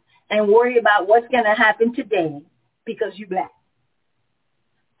door and worry about what's going to happen today because you're Black.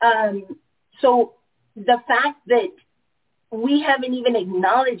 So the fact that we haven't even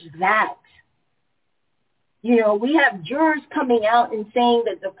acknowledged that, we have jurors coming out and saying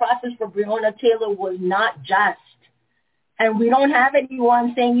that the process for Breonna Taylor was not just. And we don't have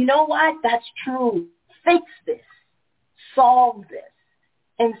anyone saying, you know what, that's true. Fix this. Solve this.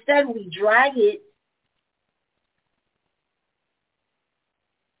 Instead, we drag it.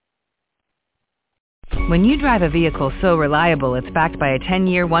 When you drive a vehicle so reliable it's backed by a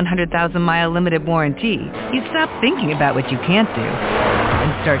 10-year, 100,000-mile limited warranty, you stop thinking about what you can't do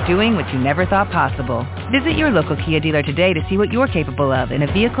and start doing what you never thought possible. Visit your local Kia dealer today to see what you're capable of in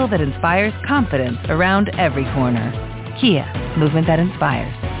a vehicle that inspires confidence around every corner. Kia, movement that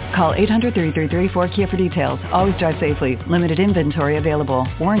inspires. Call 800-333-4KIA for details. Always drive safely. Limited inventory available.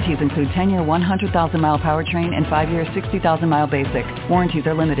 Warranties include 10-year, 100,000-mile powertrain and 5-year, 60,000-mile basic. Warranties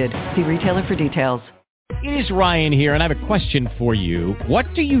are limited. See retailer for details. It is Ryan here, and I have a question for you. What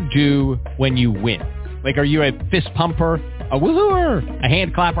do you do when you win? Like, are you a fist pumper, a woohooer, a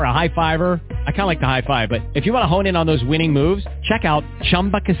hand clapper, a high fiver? I kind of like the high five, but if you want to hone in on those winning moves, check out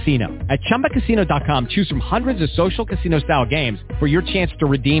Chumba Casino. At ChumbaCasino.com, choose from hundreds of social casino-style games for your chance to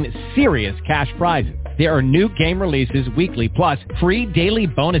redeem serious cash prizes. There are new game releases weekly, plus free daily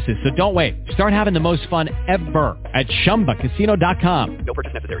bonuses, so don't wait. Start having the most fun ever at ChumbaCasino.com. No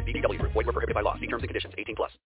purchase necessary. VGW Group. Void where prohibited by law. See terms and conditions. 18+.